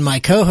me and my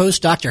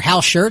co-host, Dr. Hal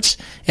Schertz,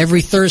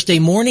 every Thursday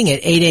morning at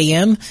 8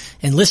 a.m.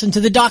 and listen to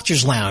the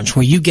Doctor's Lounge,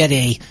 where you get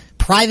a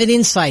private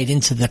insight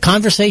into the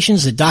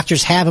conversations that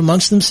doctors have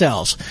amongst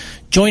themselves.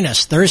 Join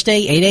us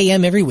Thursday, 8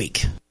 a.m. every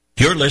week.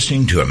 You're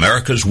listening to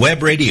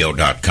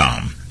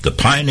americaswebradio.com, the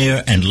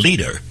pioneer and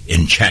leader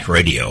in chat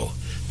radio.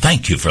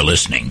 Thank you for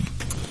listening.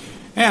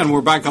 And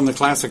we're back on the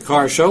Classic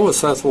Car Show with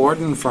Seth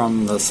Warden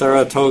from the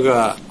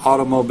Saratoga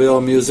Automobile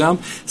Museum.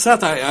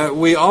 Seth,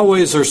 we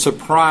always are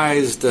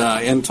surprised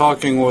in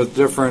talking with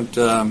different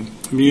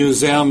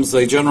museums.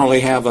 They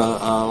generally have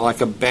like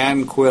a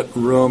banquet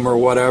room or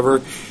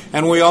whatever.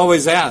 And we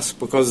always ask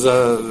because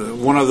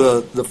one of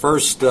the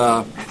first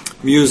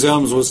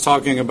museums was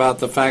talking about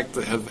the fact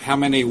of how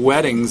many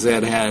weddings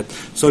it had.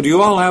 So do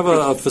you all have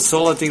a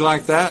facility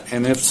like that?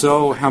 And if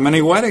so, how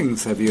many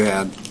weddings have you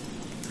had?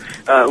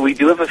 We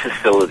do have a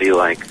facility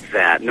like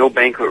that. No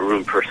banquet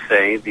room per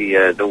se.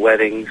 The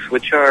weddings,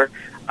 which are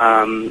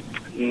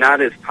not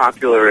as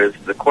popular as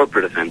the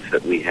corporate events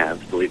that we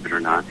have, believe it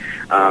or not.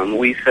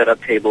 We set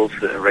up tables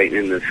right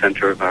in the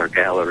center of our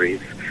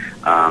galleries,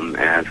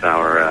 as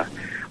our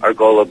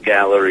Golub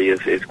gallery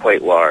is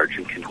quite large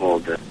and can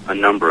hold a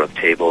number of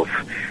tables.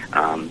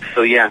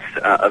 So yes,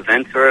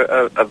 events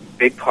are a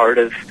big part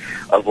of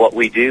what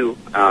we do.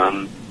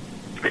 As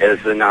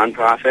a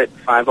nonprofit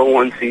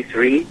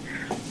 501c3,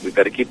 we've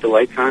got to keep the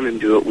lights on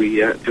and do what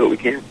we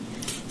can.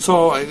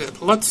 So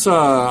let's.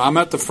 I'm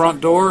at the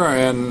front door,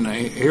 and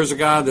here's a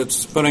guy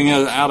that's putting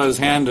out his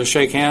hand to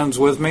shake hands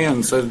with me,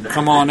 and said,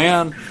 "Come on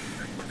in."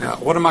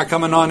 What am I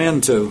coming on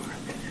into?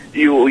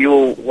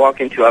 You'll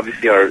walk into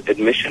obviously our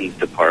admissions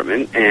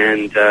department,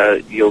 and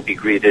you'll be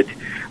greeted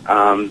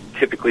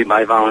typically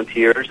by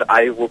volunteers.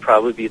 I will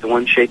probably be the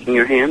one shaking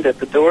your hand at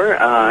the door,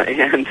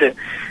 and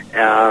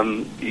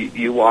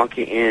you walk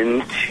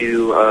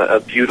into a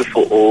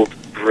beautiful old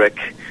brick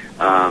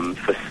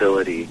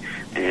facility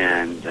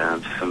and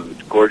some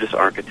gorgeous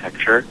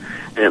architecture,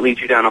 and it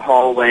leads you down a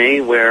hallway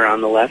where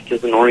on the left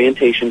is an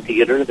orientation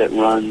theater that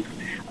runs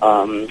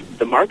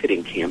the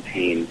marketing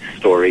campaign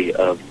story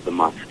of the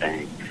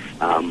Mustang.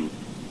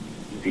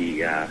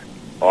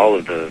 All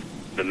of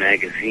the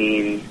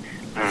magazine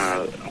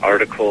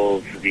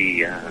articles,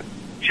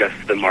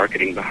 just the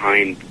marketing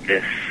behind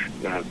this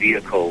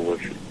vehicle was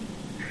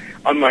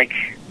unlike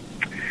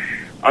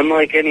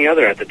any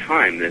other at the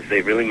time, as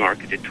they really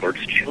marketed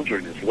towards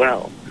children as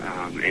well.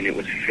 And it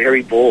was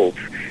very bold.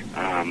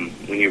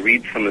 When you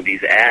read some of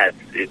these ads,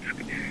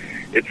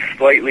 it's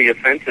slightly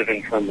offensive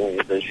in some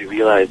ways, as you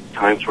realize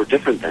times were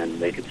different then.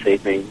 They could say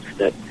things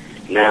that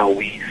now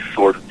we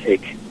sort of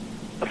take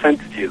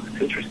offense to.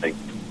 It's interesting.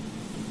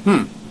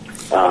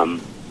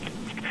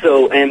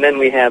 And then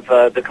we have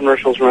the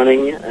commercials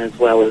running, as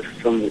well as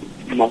some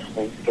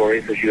Mustang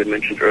stories, as you had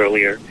mentioned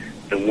earlier,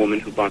 the woman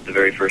who bought the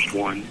very first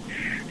one.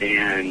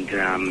 And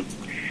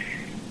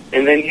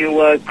then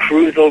you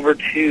cruise over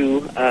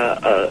to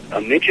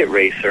a midget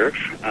racer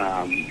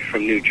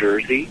from New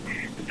Jersey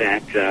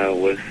that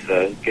was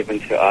given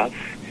to us,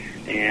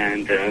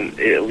 and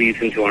it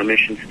leads into our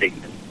mission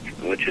statement,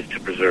 which is to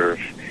preserve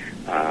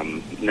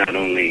not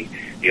only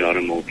the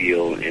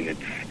automobile in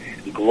its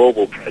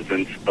global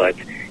presence, but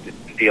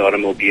the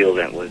automobile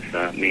that was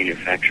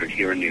manufactured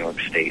here in New York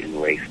State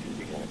and raced in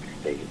New York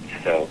State.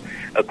 So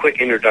a quick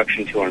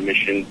introduction to our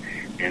mission,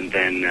 and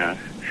then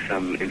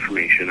some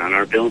information on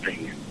our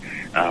building,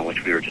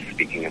 which we were just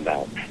speaking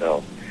about.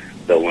 So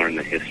they'll learn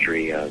the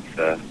history of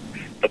the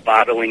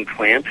bottling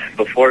plant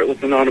before it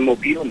was an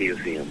automobile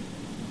museum.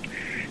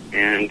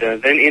 And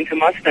then into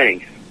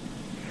Mustang.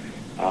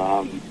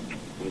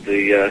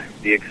 The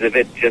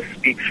exhibit just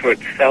speaks for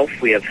itself.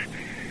 We have,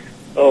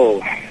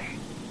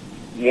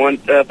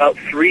 about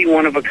 3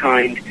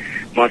 one-of-a-kind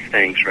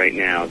Mustangs right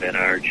now that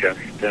are just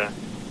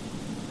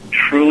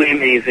truly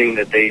amazing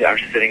that they are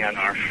sitting on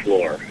our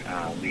floor.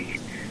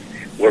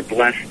 We're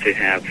blessed to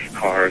have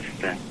cars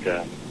that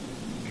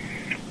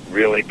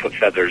really put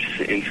feathers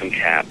in some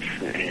caps,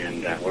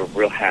 and we're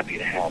real happy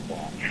to have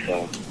that.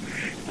 So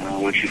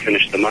once you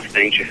finish the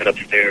Mustangs, you head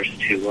upstairs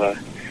to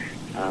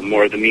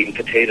more of the meat and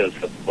potatoes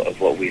of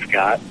what we've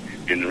got,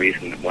 and the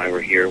reason why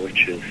we're here,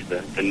 which is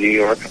the New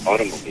York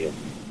automobile.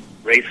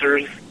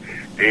 Racers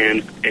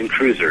and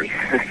cruisers.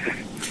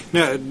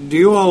 Now, do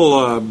you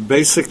all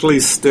basically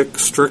stick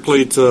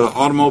strictly to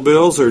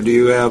automobiles, or do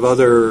you have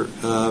other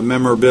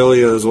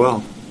memorabilia as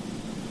well?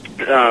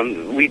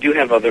 We do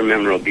have other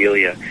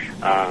memorabilia.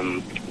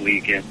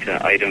 We get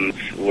items.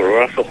 We're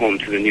also home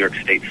to the New York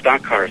State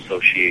Stock Car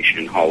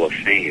Association Hall of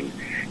Fame.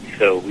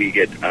 So we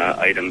get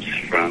items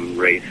from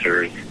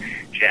racers,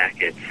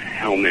 jackets,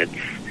 helmets,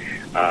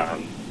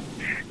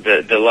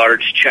 the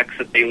large checks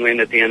that they win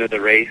at the end of the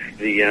race,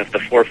 the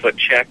 4-foot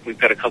check. We've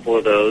got a couple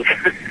of those,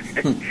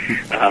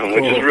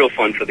 which is real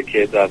fun for the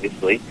kids,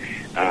 obviously.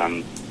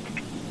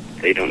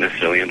 They don't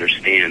necessarily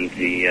understand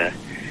the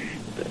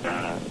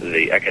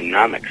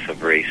economics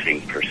of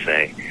racing per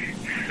se,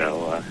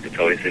 so it's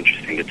always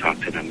interesting to talk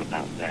to them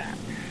about that.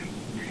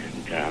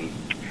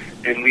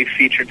 And we've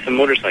featured some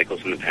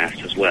motorcycles in the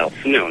past as well.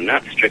 So no,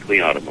 not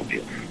strictly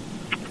automobiles.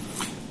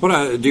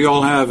 What do you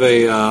all have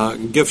a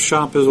gift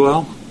shop as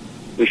well?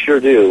 We sure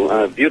do.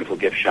 A beautiful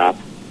gift shop.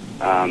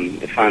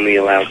 It finally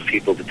allows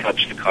people to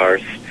touch the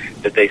cars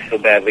that they so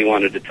badly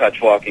wanted to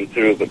touch walking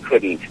through but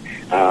couldn't.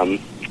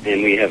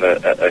 And we have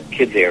a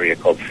kids area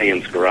called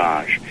Sam's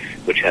Garage,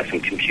 which has some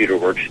computer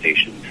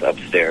workstations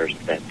upstairs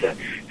that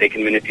they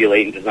can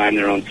manipulate and design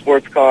their own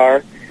sports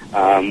car.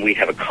 We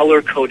have a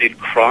color-coded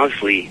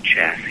Crosley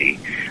chassis.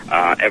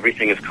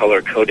 Everything is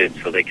color-coded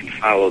so they can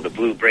follow the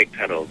blue brake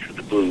pedal to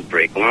the blue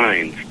brake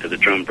lines to the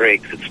drum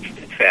brakes.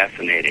 It's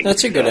fascinating.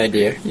 That's a good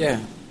idea,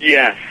 yeah.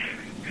 Yes.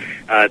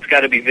 It's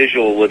got to be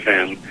visual with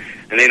them.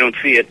 And they don't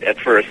see it at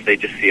first. They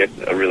just see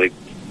a really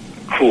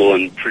cool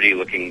and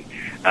pretty-looking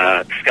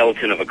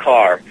skeleton of a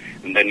car.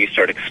 And then you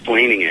start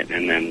explaining it,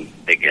 and then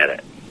they get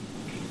it.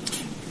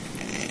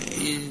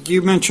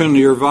 You mentioned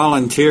your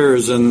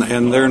volunteers and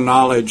their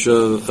knowledge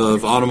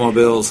of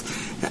automobiles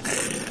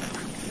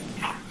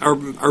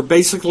are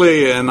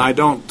basically, and I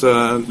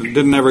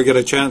didn't ever get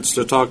a chance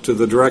to talk to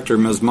the director,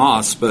 Ms.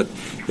 Moss, but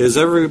is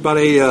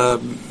everybody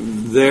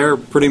there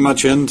pretty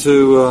much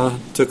into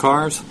to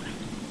cars?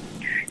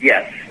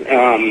 Yes.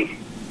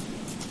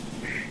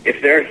 If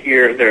they're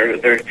here,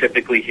 they're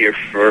typically here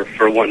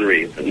for one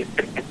reason.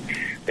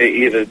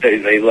 Either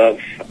they love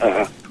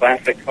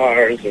classic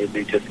cars, or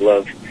they just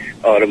love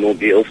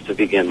automobiles to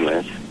begin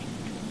with.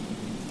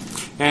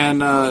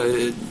 And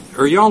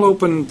are y'all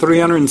open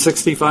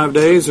 365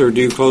 days, or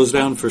do you close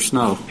down for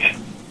snow?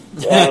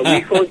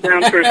 We close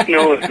down for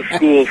snow if the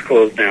schools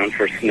close down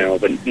for snow,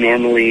 but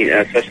normally,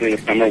 especially in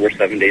the summer, we're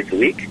 7 days a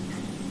week.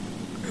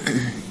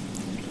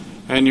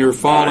 And your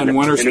fall and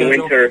winter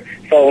schedule?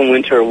 Fall and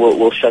winter,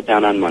 we'll shut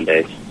down on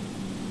Mondays.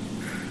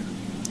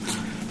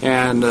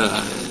 And,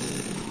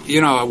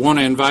 I want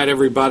to invite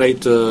everybody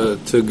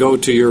to go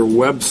to your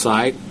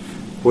website,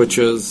 which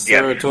is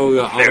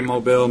Saratoga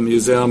Automobile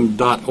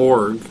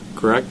Museum.org,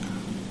 correct?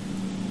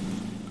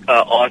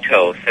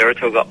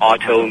 Saratoga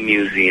Auto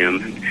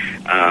Museum.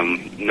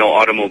 No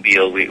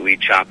automobile, we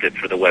chopped it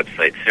for the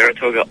website,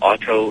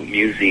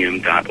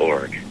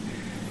 SaratogaAutoMuseum.org.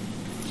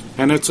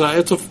 And it's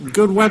a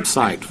good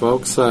website,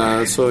 folks,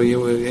 so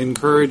you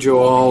encourage you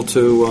all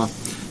to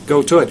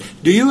go to it.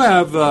 Do you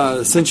have,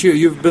 since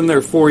you've been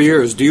there 4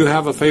 years, do you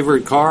have a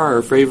favorite car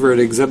or favorite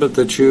exhibit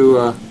that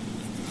you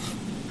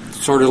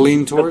sort of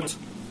lean towards?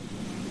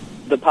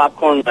 The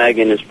popcorn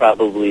wagon is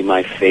probably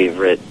my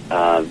favorite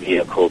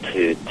vehicle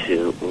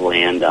to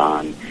land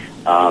on.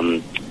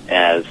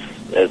 As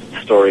the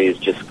stories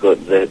just go,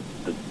 the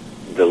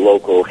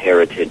local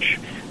heritage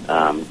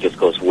just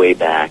goes way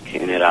back,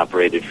 and it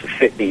operated for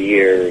 50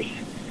 years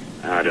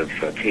out of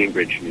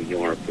Cambridge, New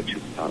York, which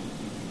is about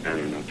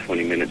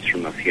 20 minutes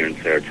from us here in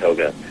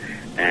Saratoga,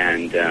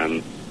 and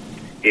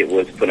it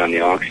was put on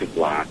the auction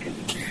block, and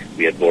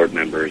we had board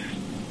members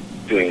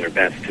doing their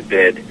best to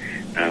bid.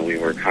 We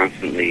were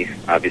constantly,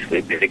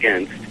 obviously, bid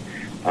against.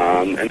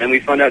 And then we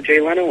found out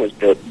Jay Leno was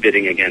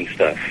bidding against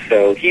us.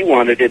 So he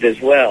wanted it as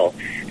well.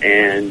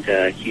 And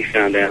he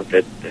found out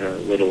that a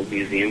little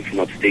museum from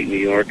upstate New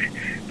York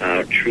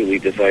truly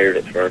desired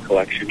it for our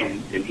collection,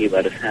 and he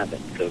let us have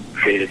it. So it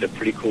created a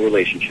pretty cool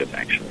relationship,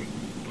 actually.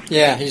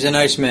 Yeah, he's a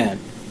nice man.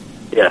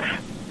 Yes,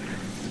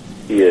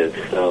 he is.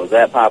 So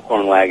that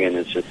popcorn wagon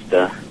is just,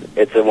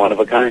 it's a one of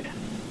a kind.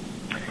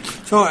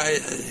 So,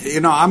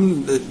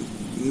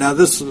 now,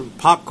 this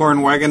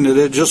popcorn wagon, did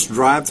it just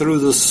drive through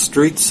the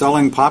streets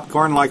selling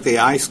popcorn like the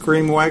ice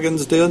cream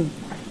wagons did?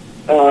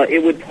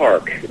 It would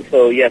park.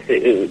 So, yes,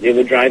 it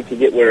would drive to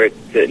get where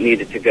it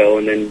needed to go,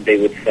 and then they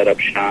would set up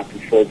shop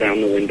and fold down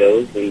the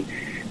windows and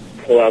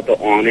pull out the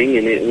awning,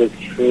 and it was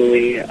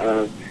truly...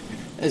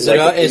 Is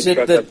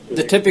it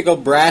the typical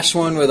brass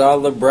one with all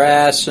the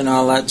brass and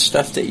all that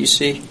stuff that you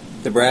see?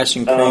 The brass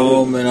and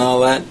chrome and all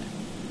that?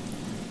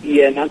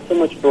 Yeah, not so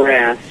much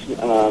brass,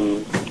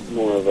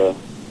 more of a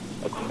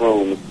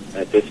chrome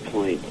at this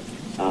point,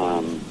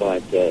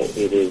 but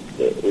it is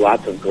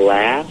lots of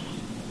glass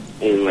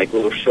and like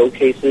little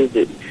showcases.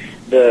 The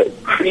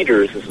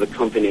Creeders is the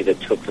company that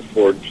took the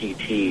Ford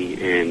TT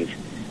and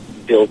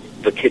built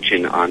the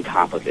kitchen on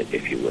top of it,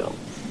 if you will.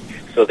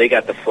 So they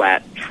got the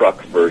flat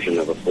truck version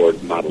of a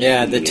Ford Model T.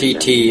 Yeah, the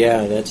TT.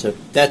 Yeah, that's a.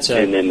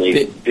 And then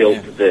they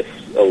built this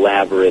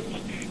elaborate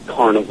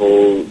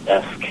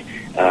carnival-esque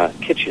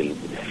kitchen,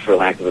 for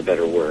lack of a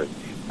better word,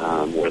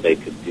 where they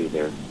could do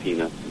their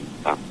peanuts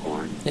and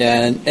popcorn.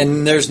 Yeah,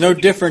 and there's no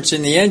difference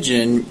in the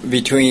engine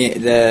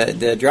between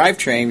the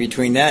drivetrain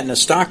between that and a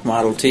stock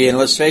Model T. And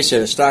let's face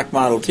it, a stock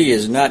Model T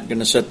is not going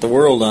to set the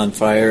world on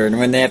fire. And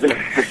when they have to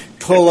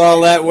pull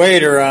all that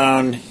weight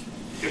around.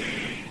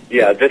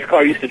 Yeah, this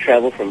car used to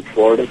travel from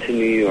Florida to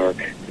New York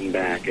and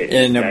back.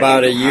 In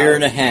about a year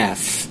and a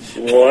half.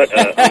 What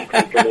an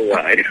uncomfortable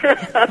ride.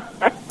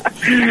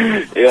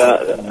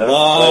 Yeah.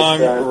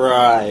 Long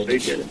ride.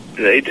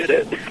 They did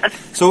it.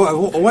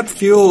 So what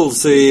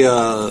fuels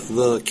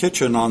the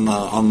kitchen on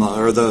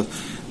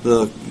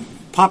the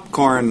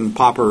popcorn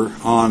popper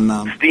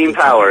on... Steam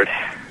powered.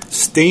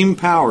 Steam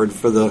powered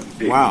for the...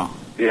 Wow.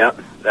 Yeah,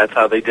 that's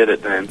how they did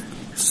it then.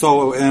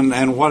 So,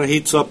 and what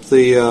heats up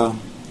the...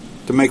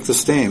 to make the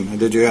steam?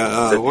 Did you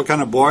what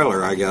kind of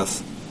boiler, I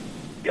guess?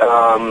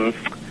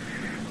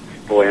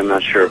 Boy, I'm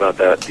not sure about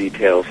that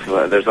details.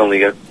 There's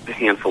only a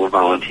handful of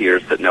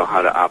volunteers that know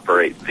how to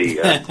operate the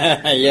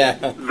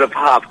the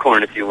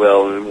popcorn, if you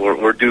will, and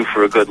we're due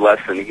for a good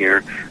lesson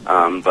here.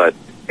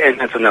 And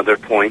that's another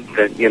point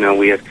that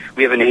we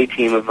have an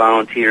A-team of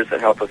volunteers that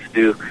help us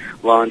do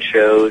lawn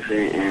shows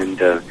and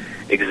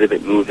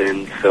exhibit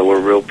move-ins. So we're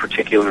real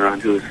particular on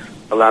who's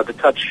allowed to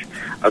touch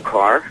a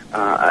car,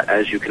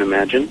 as you can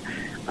imagine,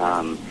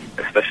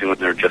 especially when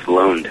they're just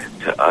loaned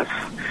to us.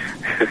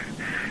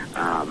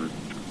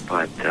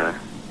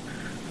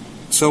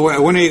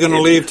 So when are you going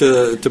to leave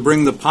to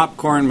bring the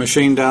popcorn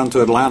machine down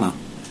to Atlanta?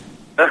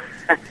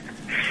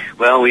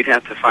 Well, we'd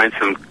have to find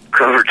some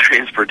covered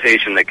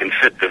transportation that can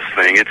fit this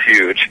thing. It's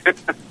huge.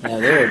 Yeah,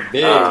 they're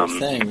a big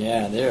thing.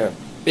 Yeah, they're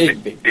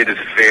big. It is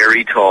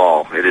very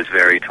tall. It is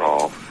very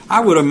tall. I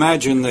would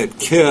imagine that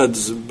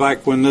kids,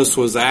 back when this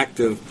was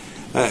active,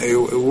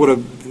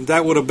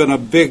 that would have been a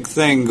big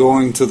thing,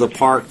 going to the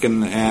park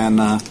and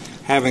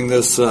having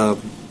this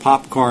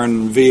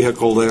popcorn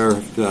vehicle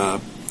there.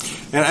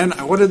 And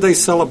what did they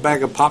sell a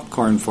bag of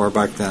popcorn for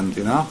back then? Do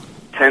you know?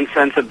 10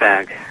 cents a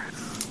bag.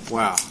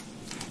 Wow.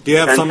 Do you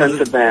have 10 some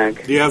cents a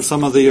bag. Do you have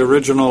some of the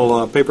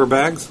original paper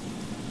bags?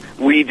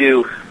 We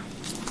do.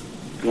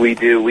 We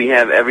do. We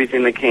have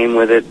everything that came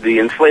with it. The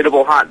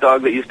inflatable hot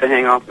dog that used to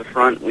hang off the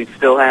front, we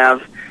still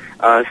have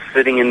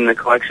sitting in the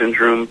collections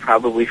room,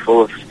 probably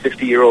full of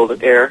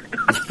 50-year-old air.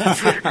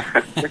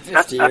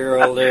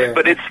 50-year-old air.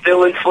 But it's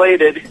still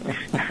inflated.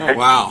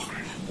 Wow.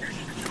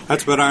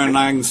 That's better than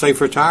I can say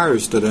for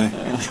tires today.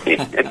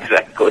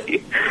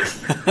 Exactly.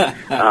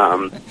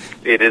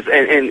 It is,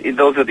 and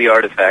those are the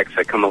artifacts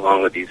that come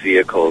along with these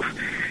vehicles.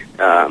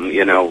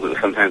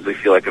 Sometimes we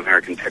feel like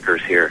American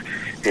pickers here,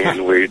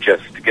 and we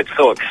just get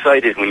so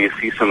excited when you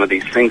see some of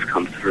these things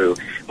come through,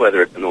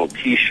 whether it's an old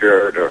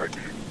T-shirt or,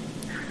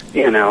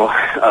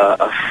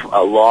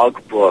 a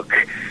log book,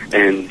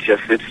 and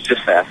it's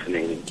just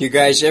fascinating. Do you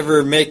guys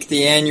ever make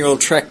the annual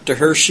trek to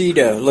Hershey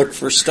to look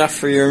for stuff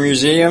for your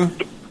museum?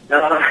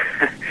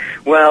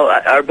 Well,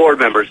 our board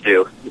members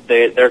do.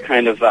 They're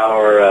kind of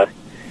our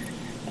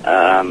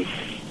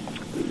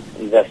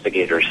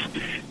investigators.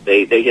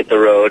 They hit the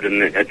road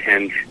and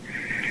attend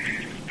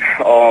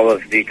all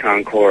of the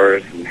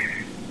concours and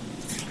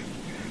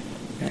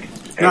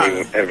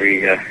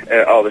every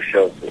all the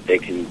shows that they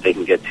can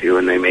get to,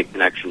 and they make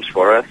connections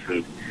for us,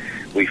 and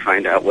we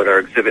find out what our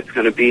exhibit's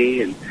going to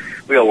be, and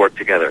we all work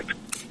together. It's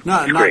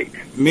great.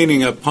 Not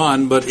meaning a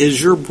pun, but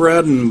is your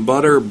bread and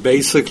butter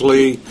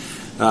basically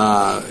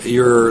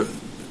your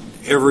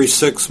every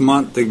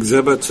 6-month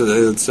exhibits?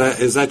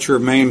 Is that your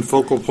main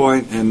focal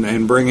point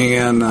in bringing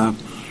in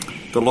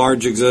the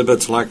large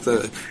exhibits like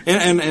the?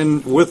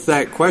 And with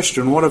that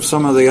question, what have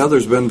some of the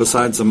others been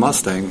besides the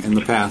Mustang in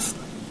the past?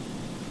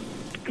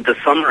 The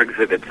summer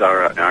exhibits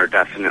are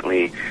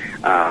definitely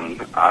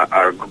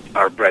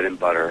our bread and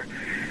butter,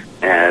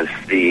 as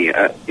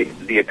the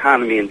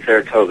economy in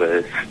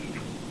Saratoga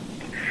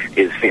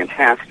is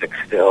fantastic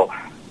still.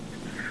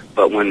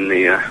 But when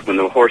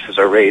the horses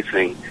are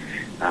racing,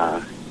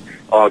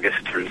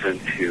 August turns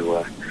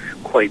into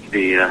quite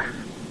the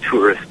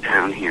tourist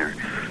town here.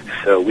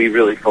 So we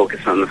really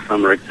focus on the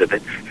summer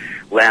exhibits.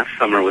 Last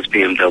summer was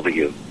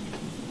BMW.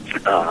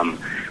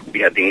 We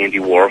had the Andy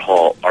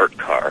Warhol art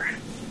car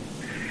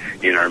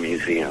in our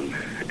museum,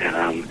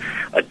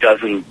 a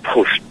dozen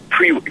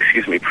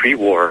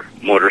pre-war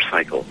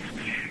motorcycles.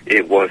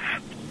 It was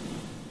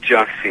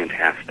just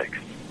fantastic.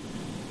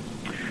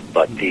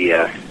 But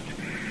the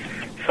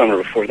summer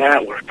before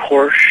that were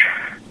Porsche.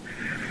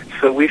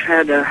 So we've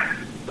had the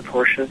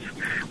Porsches.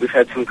 We've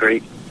had some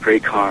great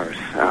cars.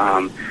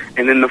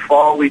 And in the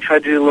fall, we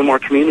tried to do a little more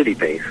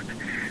community-based.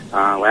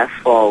 Last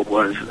fall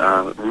was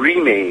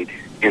Remade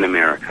in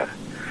America.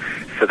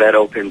 So that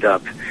opened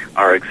up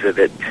our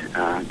exhibit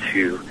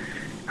to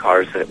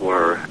cars that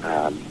were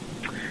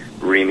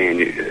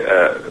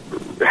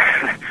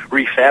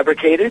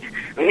refabricated,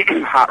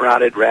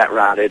 hot-rodded,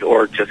 rat-rodded,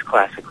 or just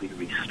classically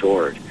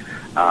restored.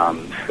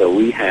 So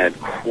we had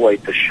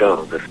quite the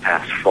show this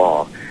past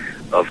fall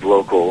of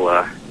local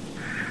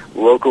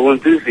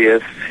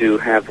enthusiasts who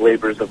have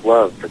labors of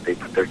love that they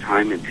put their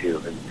time into,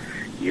 and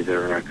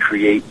either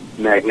create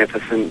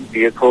magnificent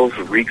vehicles,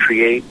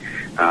 recreate.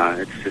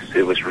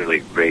 It was really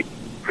great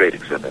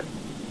exhibit.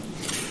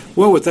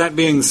 Well, with that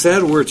being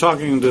said, we're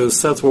talking to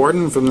Seth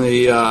Warden from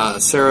the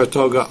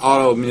Saratoga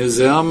Auto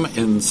Museum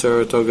in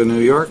Saratoga, New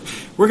York.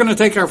 We're going to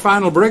take our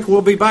final break.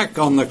 We'll be back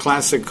on the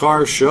Classic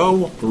Car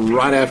Show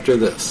right after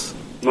this.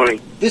 Morning.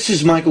 This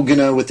is Michael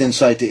Gano with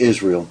Insight to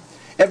Israel.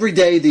 Every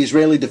day, the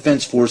Israeli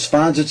Defense Force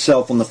finds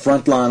itself on the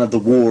front line of the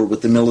war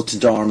with the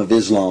militant arm of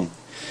Islam.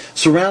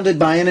 Surrounded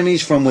by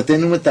enemies from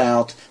within and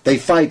without, they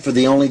fight for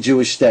the only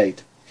Jewish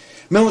state.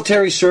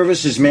 Military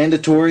service is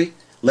mandatory,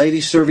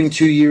 ladies serving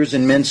 2 years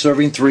and men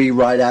serving 3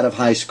 right out of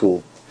high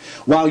school.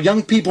 While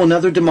young people in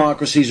other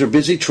democracies are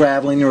busy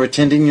traveling or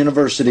attending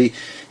university,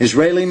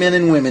 Israeli men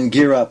and women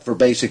gear up for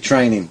basic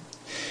training.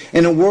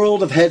 In a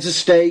world of heads of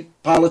state,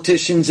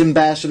 politicians,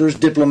 ambassadors,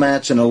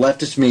 diplomats, and a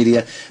leftist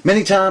media,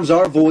 many times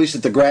our voice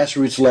at the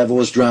grassroots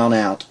level is drowned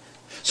out.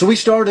 So we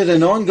started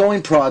an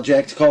ongoing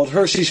project called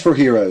Hershey's for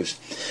Heroes.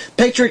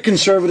 Patriot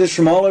conservatives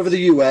from all over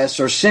the U.S.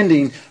 are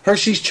sending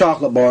Hershey's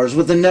chocolate bars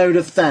with a note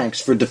of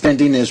thanks for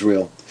defending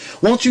Israel.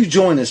 Won't you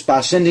join us by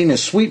sending a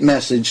sweet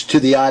message to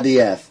the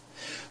IDF?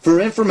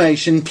 For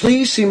information,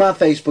 please see my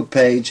Facebook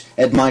page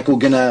at Michael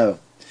Gano.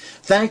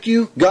 Thank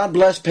you, God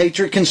bless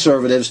Patriot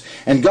conservatives,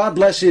 and God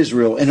bless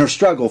Israel in her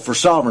struggle for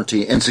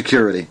sovereignty and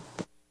security.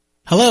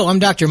 Hello, I'm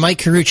Dr. Mike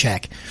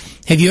Karuchak.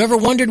 Have you ever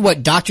wondered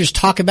what doctors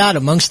talk about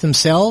amongst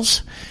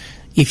themselves?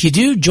 If you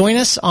do, join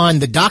us on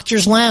the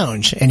Doctor's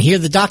Lounge and hear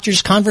the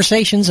doctors'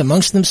 conversations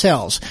amongst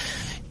themselves.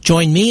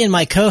 Join me and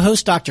my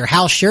co-host, Dr.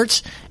 Hal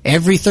Schertz,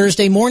 every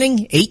Thursday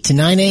morning, 8 to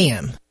 9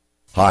 a.m.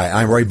 Hi,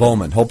 I'm Ray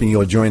Bowman, hoping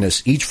you'll join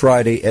us each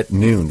Friday at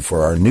noon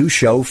for our new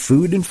show,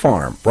 Food and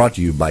Farm, brought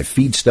to you by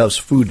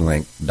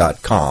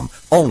FeedstuffsFoodLink.com,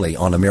 only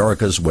on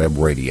America's Web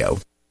Radio.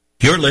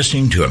 You're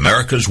listening to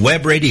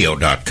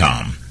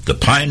AmericasWebRadio.com, the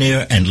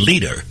pioneer and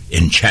leader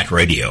in chat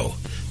radio.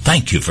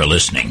 Thank you for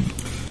listening.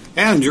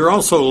 And you're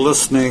also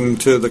listening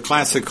to the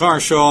Classic Car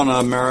Show on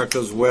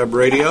America's Web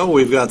Radio.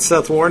 We've got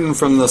Seth Warden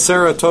from the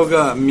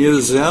Saratoga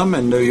Museum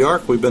in New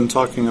York. We've been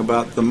talking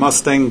about the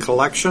Mustang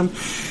collection,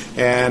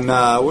 and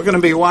we're going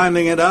to be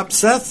winding it up.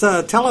 Seth,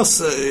 tell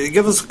us,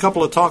 give us a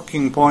couple of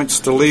talking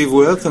points to leave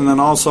with, and then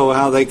also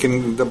how they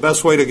can, the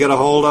best way to get a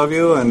hold of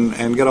you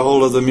and get a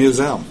hold of the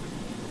museum.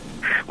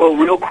 Well,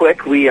 real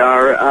quick, we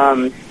are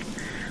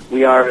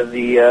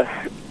the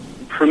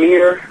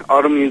premier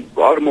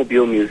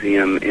automobile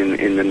museum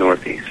in the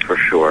Northeast, for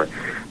sure.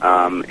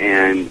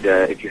 And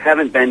if you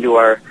haven't been to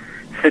our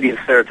city of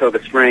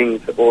Saratoga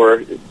Springs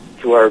or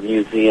to our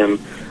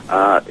museum,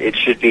 it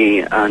should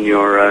be on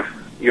your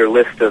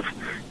list to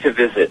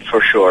visit, for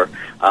sure.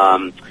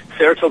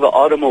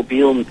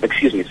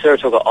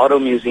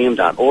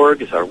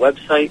 SaratogaAutomuseum.org is our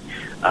website.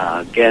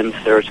 Again,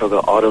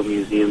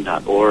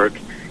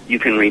 SaratogaAutomuseum.org. You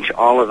can reach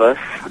all of us.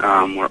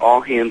 We're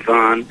all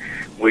hands-on.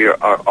 We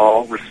are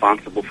all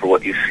responsible for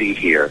what you see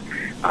here.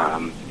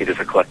 It is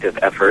a collective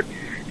effort,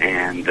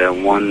 and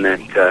one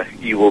that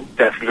you will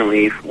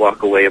definitely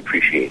walk away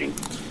appreciating.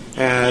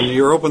 And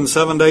you're open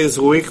 7 days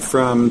a week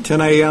from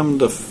 10 a.m.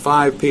 to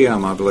 5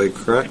 p.m., I believe,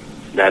 correct?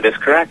 That is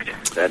correct.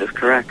 That is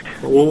correct.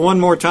 Well, one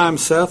more time,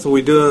 Seth,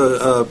 we do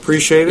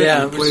appreciate it.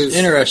 Yeah, it was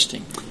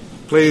interesting.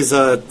 Please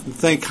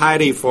thank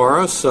Heidi for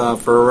us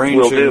for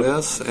arranging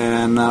this,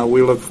 and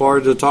we look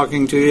forward to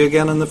talking to you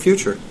again in the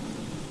future.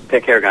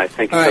 Take care, guys.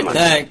 Thank you so much.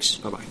 Thanks.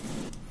 Bye-bye.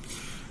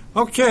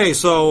 Okay,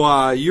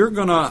 so you're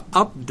going to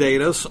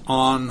update us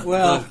on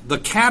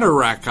the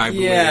cataract, I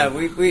believe. Yeah,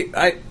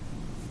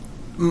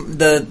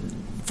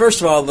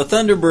 first of all, the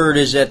Thunderbird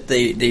is at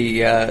the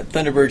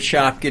Thunderbird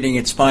shop getting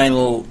its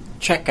final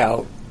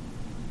checkout,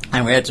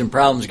 and we had some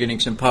problems getting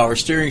some power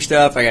steering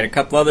stuff. I got a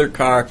couple other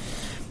cars.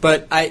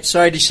 But I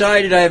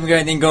decided I haven't got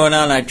anything going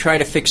on. I'd try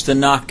to fix the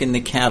knock in the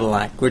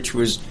Cadillac, which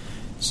was,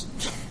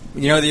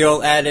 you know, the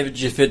old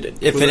adage: if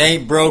it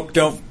ain't broke,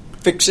 don't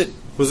fix it.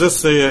 Was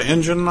this the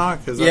engine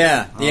knock?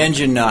 The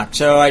engine knock.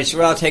 So I said,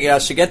 well, I'll take it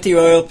out. So get the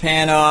oil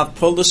pan off,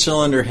 pulled the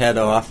cylinder head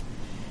off,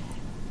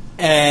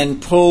 and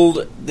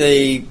pulled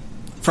the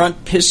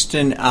front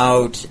piston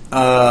out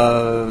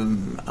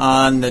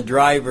on the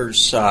driver's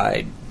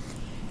side,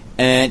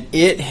 and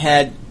it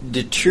had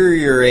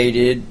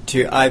deteriorated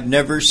to I've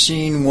never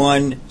seen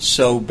one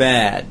so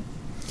bad.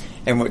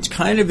 And what's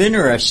kind of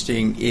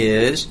interesting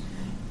is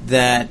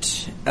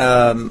that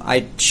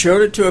I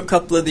showed it to a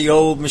couple of the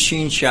old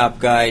machine shop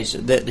guys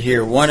that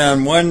here, one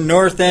on one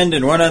north end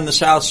and one on the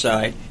south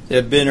side, that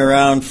have been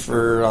around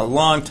for a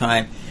long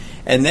time,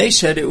 and they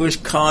said it was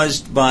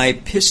caused by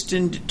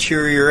piston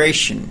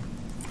deterioration.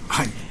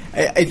 I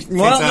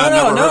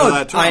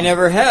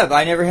never have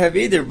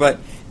either, but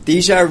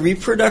these are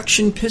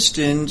reproduction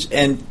pistons,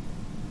 and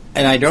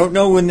I don't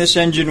know when this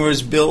engine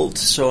was built,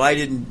 so I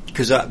didn't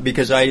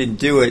because I didn't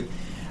do it.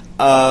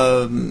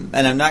 And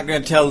I'm not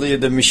going to tell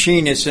the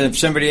machinist. And if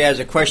somebody has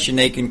a question,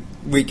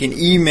 we can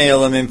email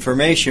them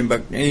information,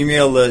 but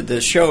email the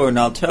show, and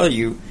I'll tell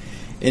you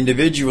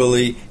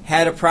individually.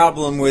 Had a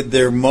problem with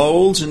their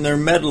molds and their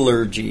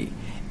metallurgy,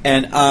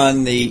 and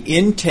on the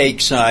intake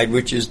side,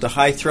 which is the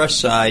high thrust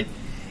side,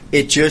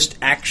 it just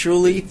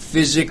actually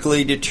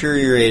physically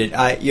deteriorated.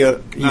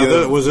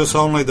 Was this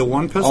only the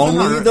one piston?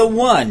 Only the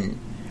one.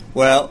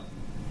 Well,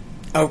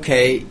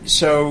 okay,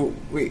 so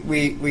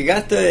we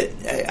got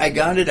I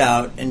got it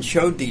out and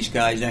showed these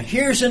guys. Now,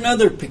 here's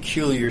another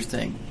peculiar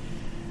thing.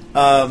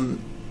 In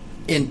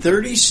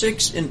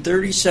 36 and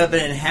 37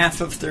 and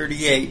half of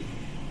 38,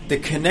 the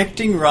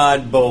connecting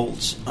rod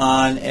bolts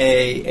on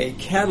a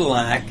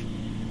Cadillac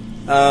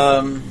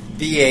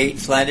V8,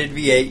 flatted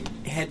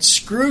V8, had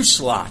screw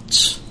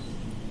slots.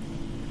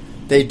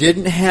 They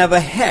didn't have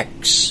a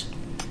hex.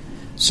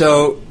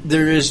 So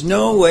there is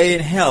no way in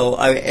hell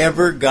I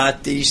ever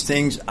got these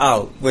things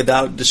out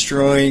without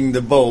destroying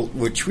the bolt,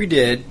 which we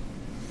did,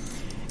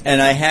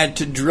 and I had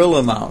to drill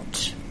them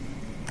out.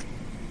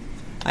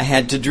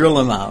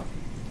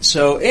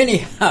 So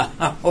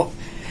anyhow,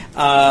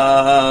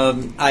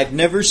 I've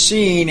never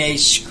seen a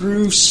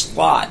screw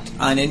slot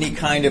on any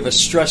kind of a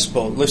stress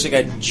bolt. It looks like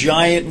a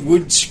giant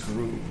wood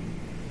screw.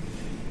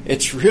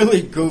 It's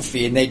really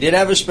goofy, and they did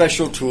have a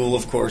special tool,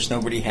 of course.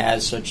 Nobody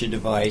has such a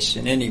device,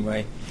 and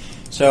anyway.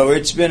 So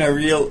it's been a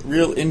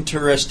real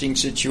interesting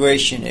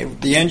situation.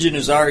 The engine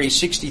is already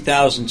 60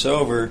 thousandths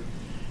over.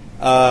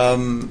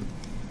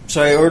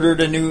 So I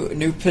ordered a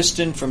new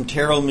piston from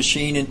Terrell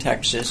Machine in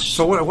Texas.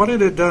 So what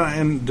did it do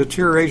in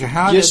deterioration?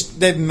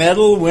 The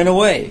metal went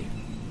away.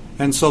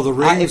 And so the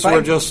rings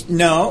were just...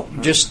 No,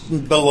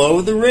 just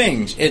below the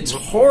rings. It's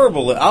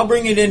horrible. I'll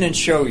bring it in and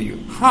show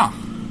you. Huh.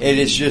 It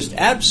is just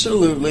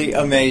absolutely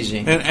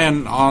amazing.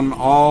 And on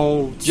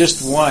all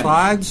just one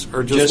sides?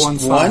 Or just one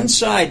side? One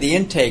side, the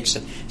intake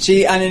side.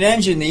 See, on an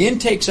engine, the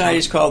intake side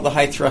is called the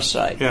high thrust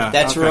side. Yeah,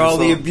 that's where all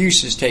the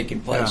abuse is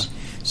taking place. Yeah.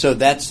 So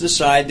that's the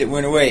side that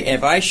went away.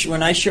 If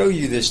when I show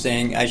you this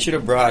thing, I should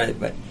have brought it,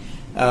 but...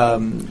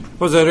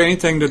 was that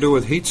anything to do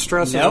with heat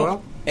stress as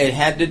well? It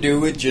had to do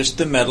with just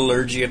the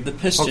metallurgy of the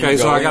piston. Okay,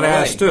 so I got to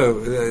ask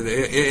too.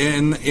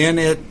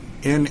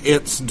 In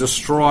its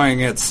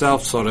destroying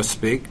itself, so to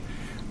speak,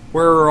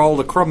 where are all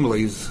the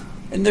crumblies?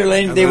 And they were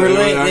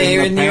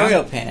in the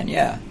oil pan.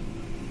 Yeah.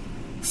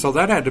 So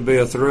that had to be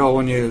a thrill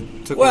when you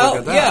took a look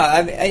at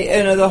that.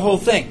 Yeah, the whole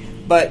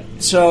thing. But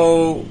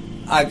so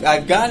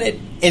I've got it,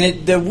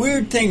 and the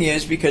weird thing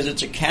is because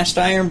it's a cast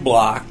iron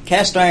block.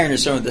 Cast iron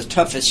is some of the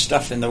toughest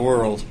stuff in the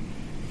world.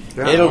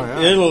 Yeah,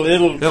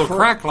 it'll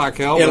crack like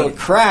hell. It'll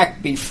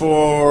crack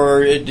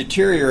before it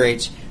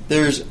deteriorates.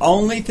 There's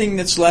only thing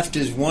that's left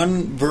is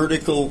one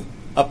vertical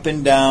up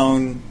and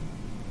down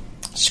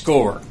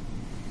score.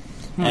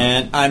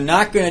 And I'm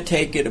not going to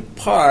take it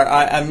apart.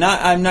 I'm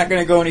not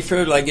going to go any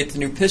further till I get the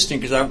new piston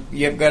because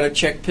you've got to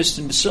check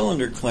piston to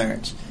cylinder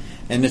clearance,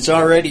 and it's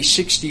already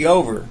 60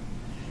 over.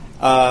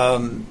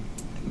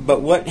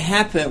 But what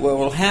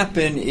will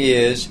happen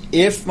is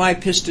if my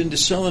piston to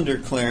cylinder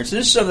clearance, and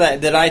this is something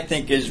that I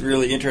think is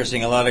really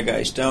interesting, a lot of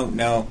guys don't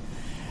know,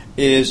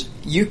 is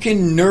you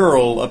can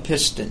knurl a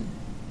piston.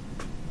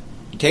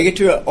 You take it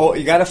to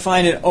you got to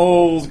find an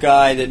old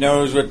guy that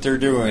knows what they're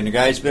doing, a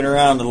guy who's been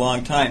around a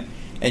long time,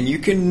 and you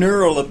can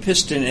knurl a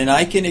piston, and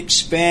I can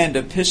expand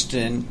a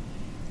piston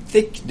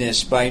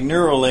thickness by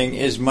knurling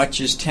as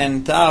much as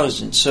 10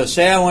 thousandths. So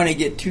say I want to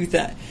get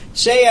 2,000.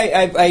 Say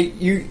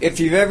if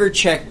you've ever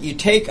checked, you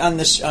take on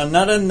this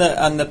not on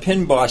the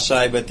pin boss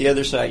side, but the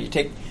other side, you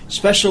take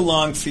special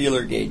long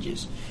feeler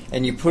gauges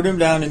and you put them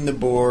down in the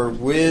bore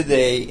with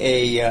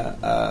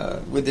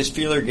with this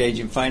feeler gauge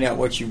and find out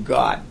what you've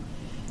got.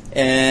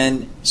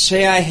 And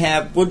say I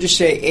have, we'll just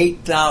say 8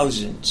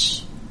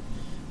 thousandths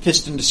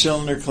piston to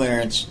cylinder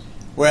clearance.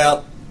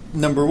 Well,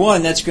 number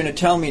one, that's going to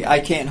tell me I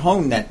can't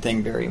hone that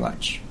thing very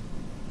much.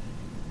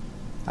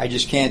 I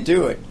just can't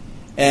do it.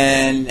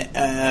 And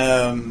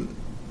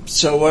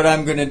so what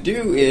I'm going to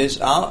do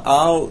is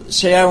I'll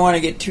say I want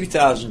to get 2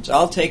 thousandths.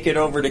 I'll take it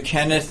over to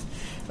Kenneth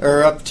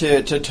or up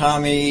to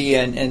Tommy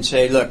and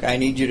say, look, I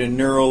need you to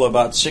knurl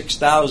about 6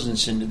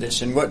 thousandths into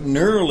this. And what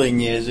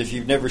knurling is, if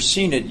you've never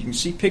seen it, you can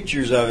see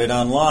pictures of it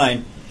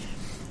online.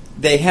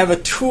 They have a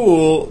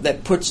tool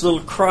that puts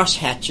little cross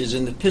hatches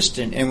in the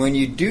piston, and when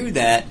you do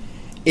that,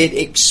 it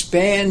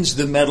expands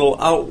the metal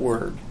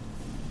outward.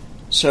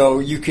 So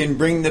you can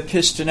bring the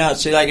piston out.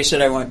 Say, like I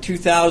said, I want 2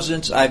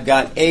 thousandths. I've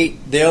got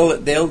 8.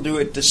 They'll do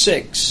it to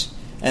 6,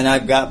 and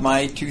I've got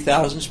my 2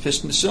 thousandths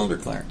piston to cylinder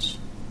clearance.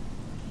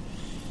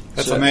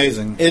 That's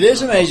amazing. It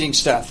is amazing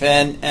stuff,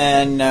 and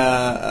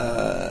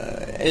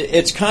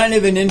it's kind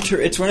of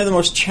it's one of the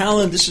most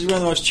This is one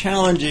of the most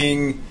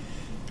challenging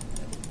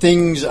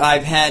things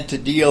I've had to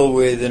deal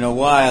with in a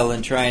while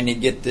in trying to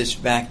get this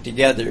back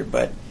together.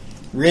 But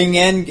ring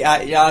end,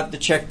 I'll have to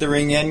check the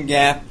ring end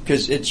gap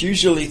because it's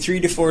usually 3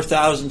 to 4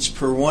 thousandths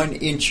per 1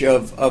 inch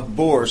of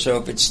bore. So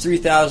if it's 3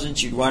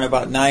 thousandths, you'd want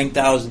about 9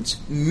 thousandths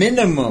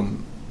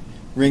minimum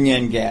ring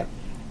end gap.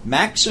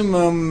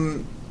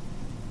 Maximum.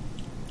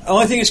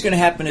 Only thing that's going to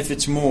happen if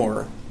it's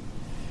more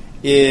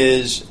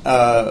is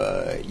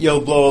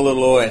you'll blow a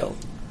little oil.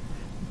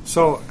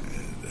 So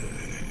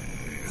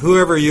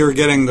whoever you're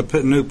getting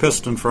the new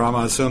piston from,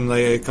 I assume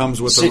it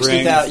comes with the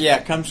rings. Yeah,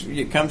 it comes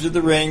with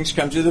the rings,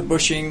 comes with the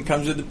bushing,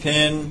 comes with the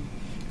pin,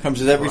 comes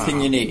with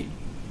everything you need.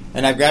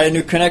 And I've got a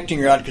new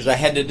connecting rod because I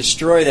had to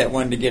destroy that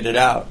one to get it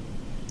out.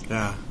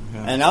 Yeah.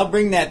 And I'll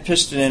bring that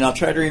piston in. I'll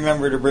try to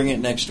remember to bring it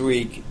next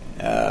week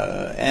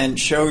and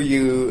show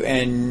you.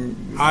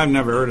 And I've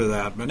never heard of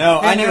that. But no,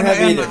 I never have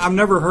either. I've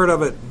never heard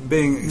of it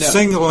being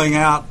singling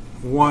out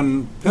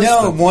one piston.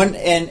 No, one,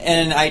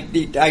 and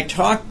I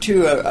talked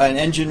to an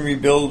engine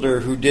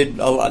rebuilder who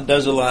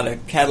does a lot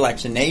of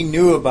Cadillacs, and they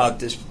knew about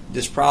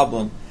this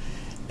problem.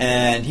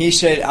 And he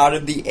said, out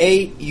of the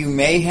 8, you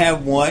may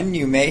have 1,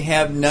 you may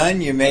have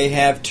none, you may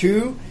have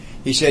 2.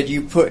 He said,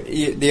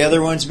 the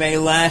other ones may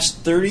last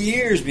 30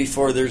 years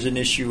before there's an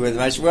issue with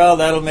them. I said, well,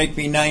 that'll make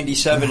me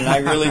 97, and I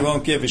really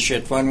won't give a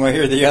shit one way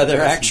or the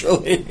other,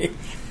 actually.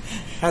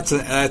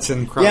 That's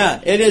incredible. Yeah,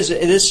 it is.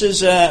 This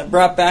has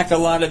brought back a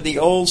lot of the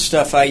old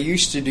stuff I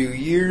used to do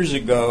years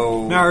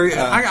ago. Now,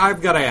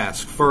 I've got to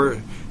ask,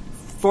 for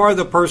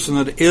the person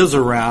that is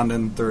around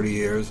in 30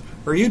 years,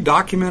 are you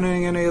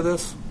documenting any of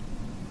this?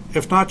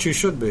 If not, you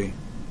should be.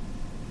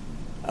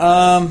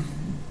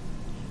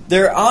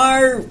 There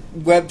are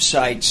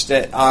websites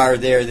that are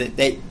there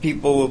that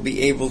people will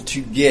be able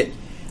to get.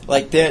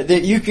 Like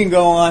that you can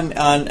go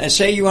on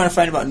say you want to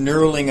find about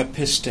knurling a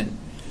piston.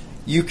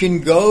 You can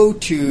go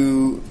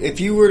to, if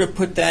you were to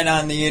put that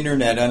on the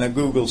internet on a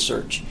Google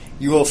search,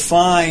 you will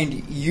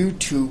find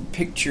YouTube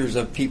pictures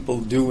of people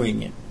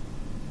doing it.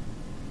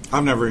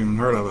 I've never even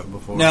heard of it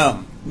before.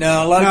 No,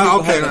 a lot of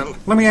people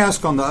haven't. Let me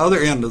ask on the other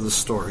end of the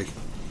story.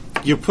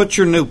 You put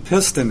your new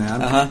piston in.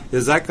 Uh-huh.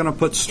 Is that going to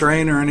put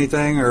strain or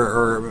anything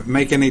or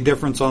make any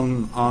difference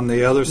on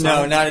the other side?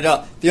 No, not at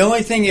all. The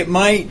only thing it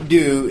might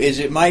do is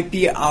it might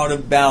be out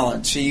of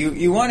balance. So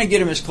you want to get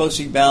them as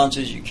closely balanced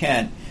as you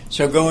can.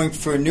 So going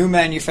from a new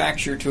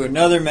manufacturer to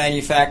another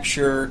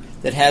manufacturer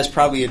that has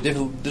probably a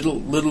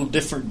little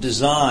different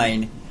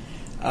design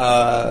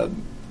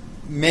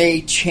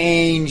may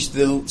change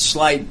the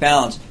slight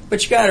balance.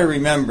 But you got to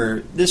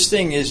remember, this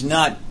thing is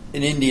not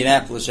an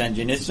Indianapolis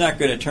engine. It's not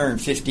going to turn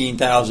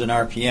 15,000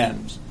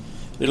 RPMs.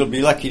 It'll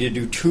be lucky to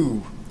do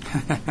 2.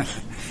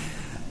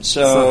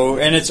 So,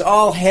 and it's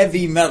all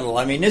heavy metal.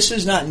 I mean, this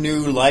is not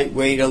new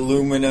lightweight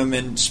aluminum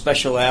and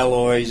special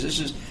alloys. This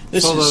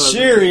is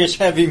serious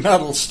heavy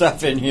metal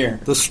stuff in here.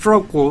 The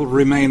stroke will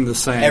remain the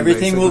same.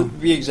 Everything basically will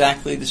be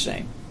exactly the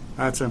same.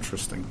 That's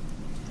interesting.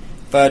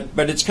 But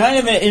it's kind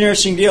of an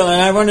interesting deal,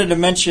 and I wanted to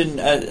mention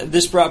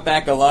this brought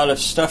back a lot of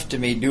stuff to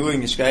me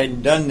doing this. I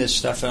hadn't done this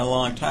stuff in a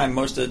long time.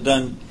 Most of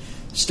the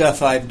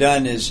stuff I've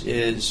done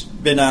is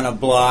been on a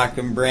block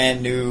and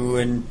brand new,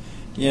 and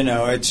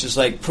it's just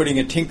like putting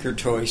a Tinker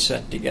Toy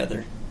set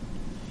together.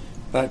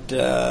 But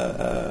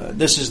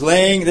this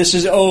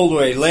is old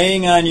way,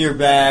 laying on your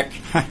back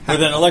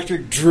with an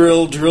electric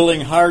drill,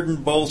 drilling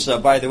hardened bolts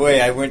up. By the way,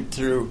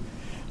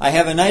 I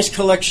have a nice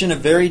collection of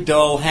very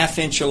dull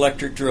half-inch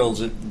electric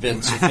drills at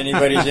Vince, if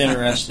anybody's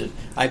interested.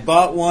 I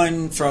bought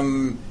one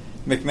from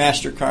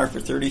McMaster Car for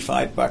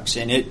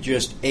 $35, and it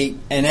just ate.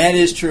 And that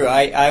is true.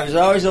 I was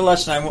always a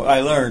lesson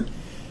I learned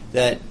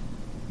that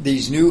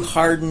these new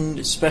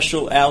hardened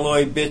special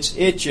alloy bits,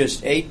 it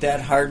just ate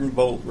that hardened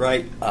bolt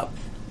right up.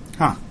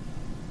 Huh.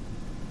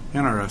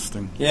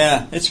 Interesting.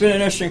 Yeah, it's been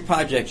an interesting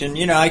project, and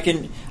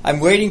I'm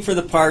waiting for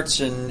the parts,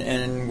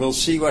 and we'll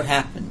see what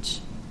happens.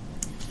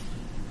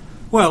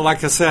 Well,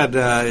 like I said,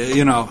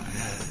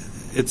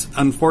 it's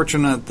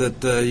unfortunate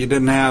that you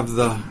didn't have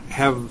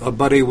a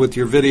buddy with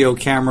your video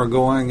camera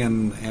going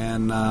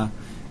and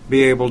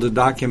be able to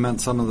document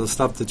some of the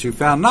stuff that you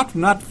found.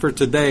 Not for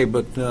today,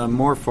 but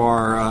more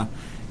for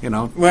when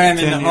I'm 10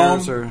 in the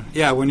years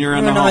home. When you're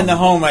in the home. When I'm in the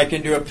home, I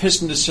can do a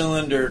piston to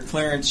cylinder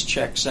clearance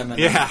check seminar.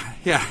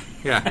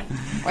 Yeah.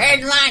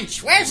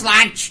 Where's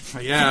lunch?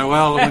 Yeah,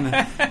 well,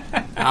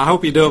 I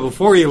hope you do it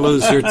before you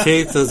lose your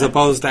teeth as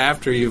opposed to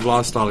after you've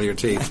lost all your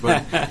teeth.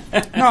 But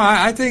no,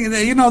 I think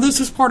that, this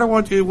is part of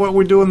what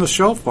we're doing the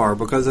show for,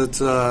 because it's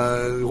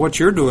what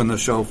you're doing the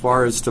show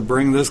for is to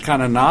bring this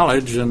kind of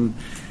knowledge, and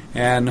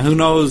who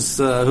knows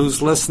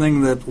who's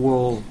listening that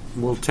will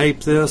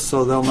tape this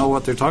so they'll know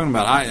what they're talking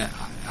about.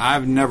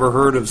 I've never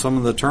heard of some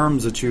of the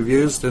terms that you've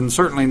used, and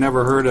certainly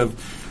never heard of.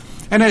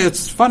 And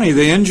it's funny,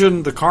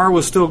 the car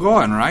was still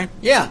going, right?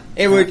 Yeah,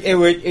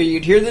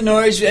 you'd hear the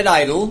noise at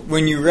idle.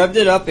 When you revved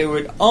it up, it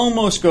would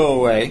almost go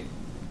away.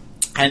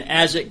 And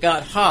as it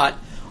got hot,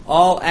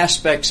 all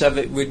aspects of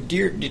it would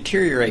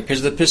deteriorate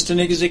because the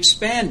piston is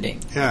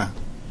expanding. Yeah.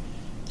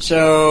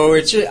 So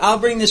I'll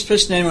bring this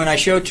piston in. When I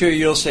show it to you,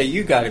 you'll say,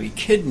 "You got to be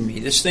kidding me!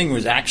 This thing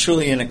was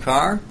actually in a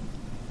car."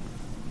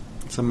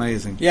 It's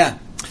amazing. Yeah.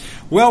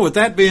 Well, with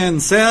that being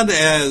said,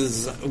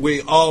 as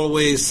we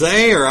always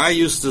say, or I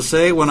used to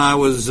say when I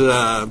was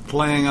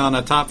playing on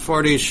a Top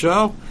 40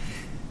 show,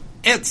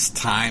 it's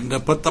time to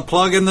put the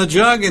plug in the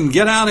jug and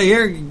get out of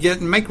here,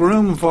 make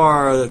room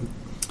for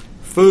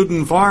Food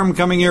and Farm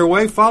coming your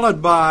way,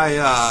 followed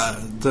by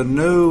the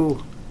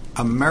new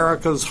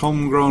America's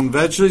Homegrown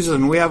Veggies,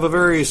 and we have a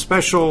very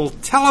special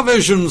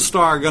television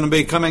star going to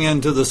be coming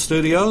into the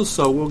studio,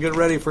 so we'll get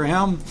ready for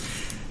him.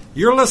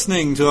 You're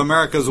listening to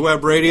America's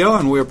Web Radio,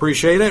 and we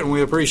appreciate it, and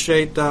we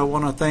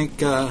want to thank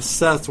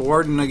Seth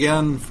Warden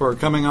again for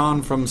coming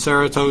on from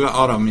Saratoga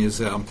Auto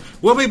Museum.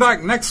 We'll be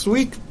back next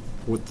week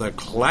with the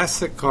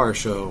Classic Car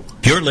Show.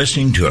 You're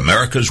listening to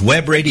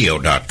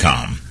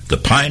America'sWebRadio.com, the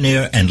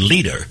pioneer and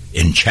leader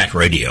in chat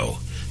radio.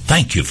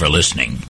 Thank you for listening.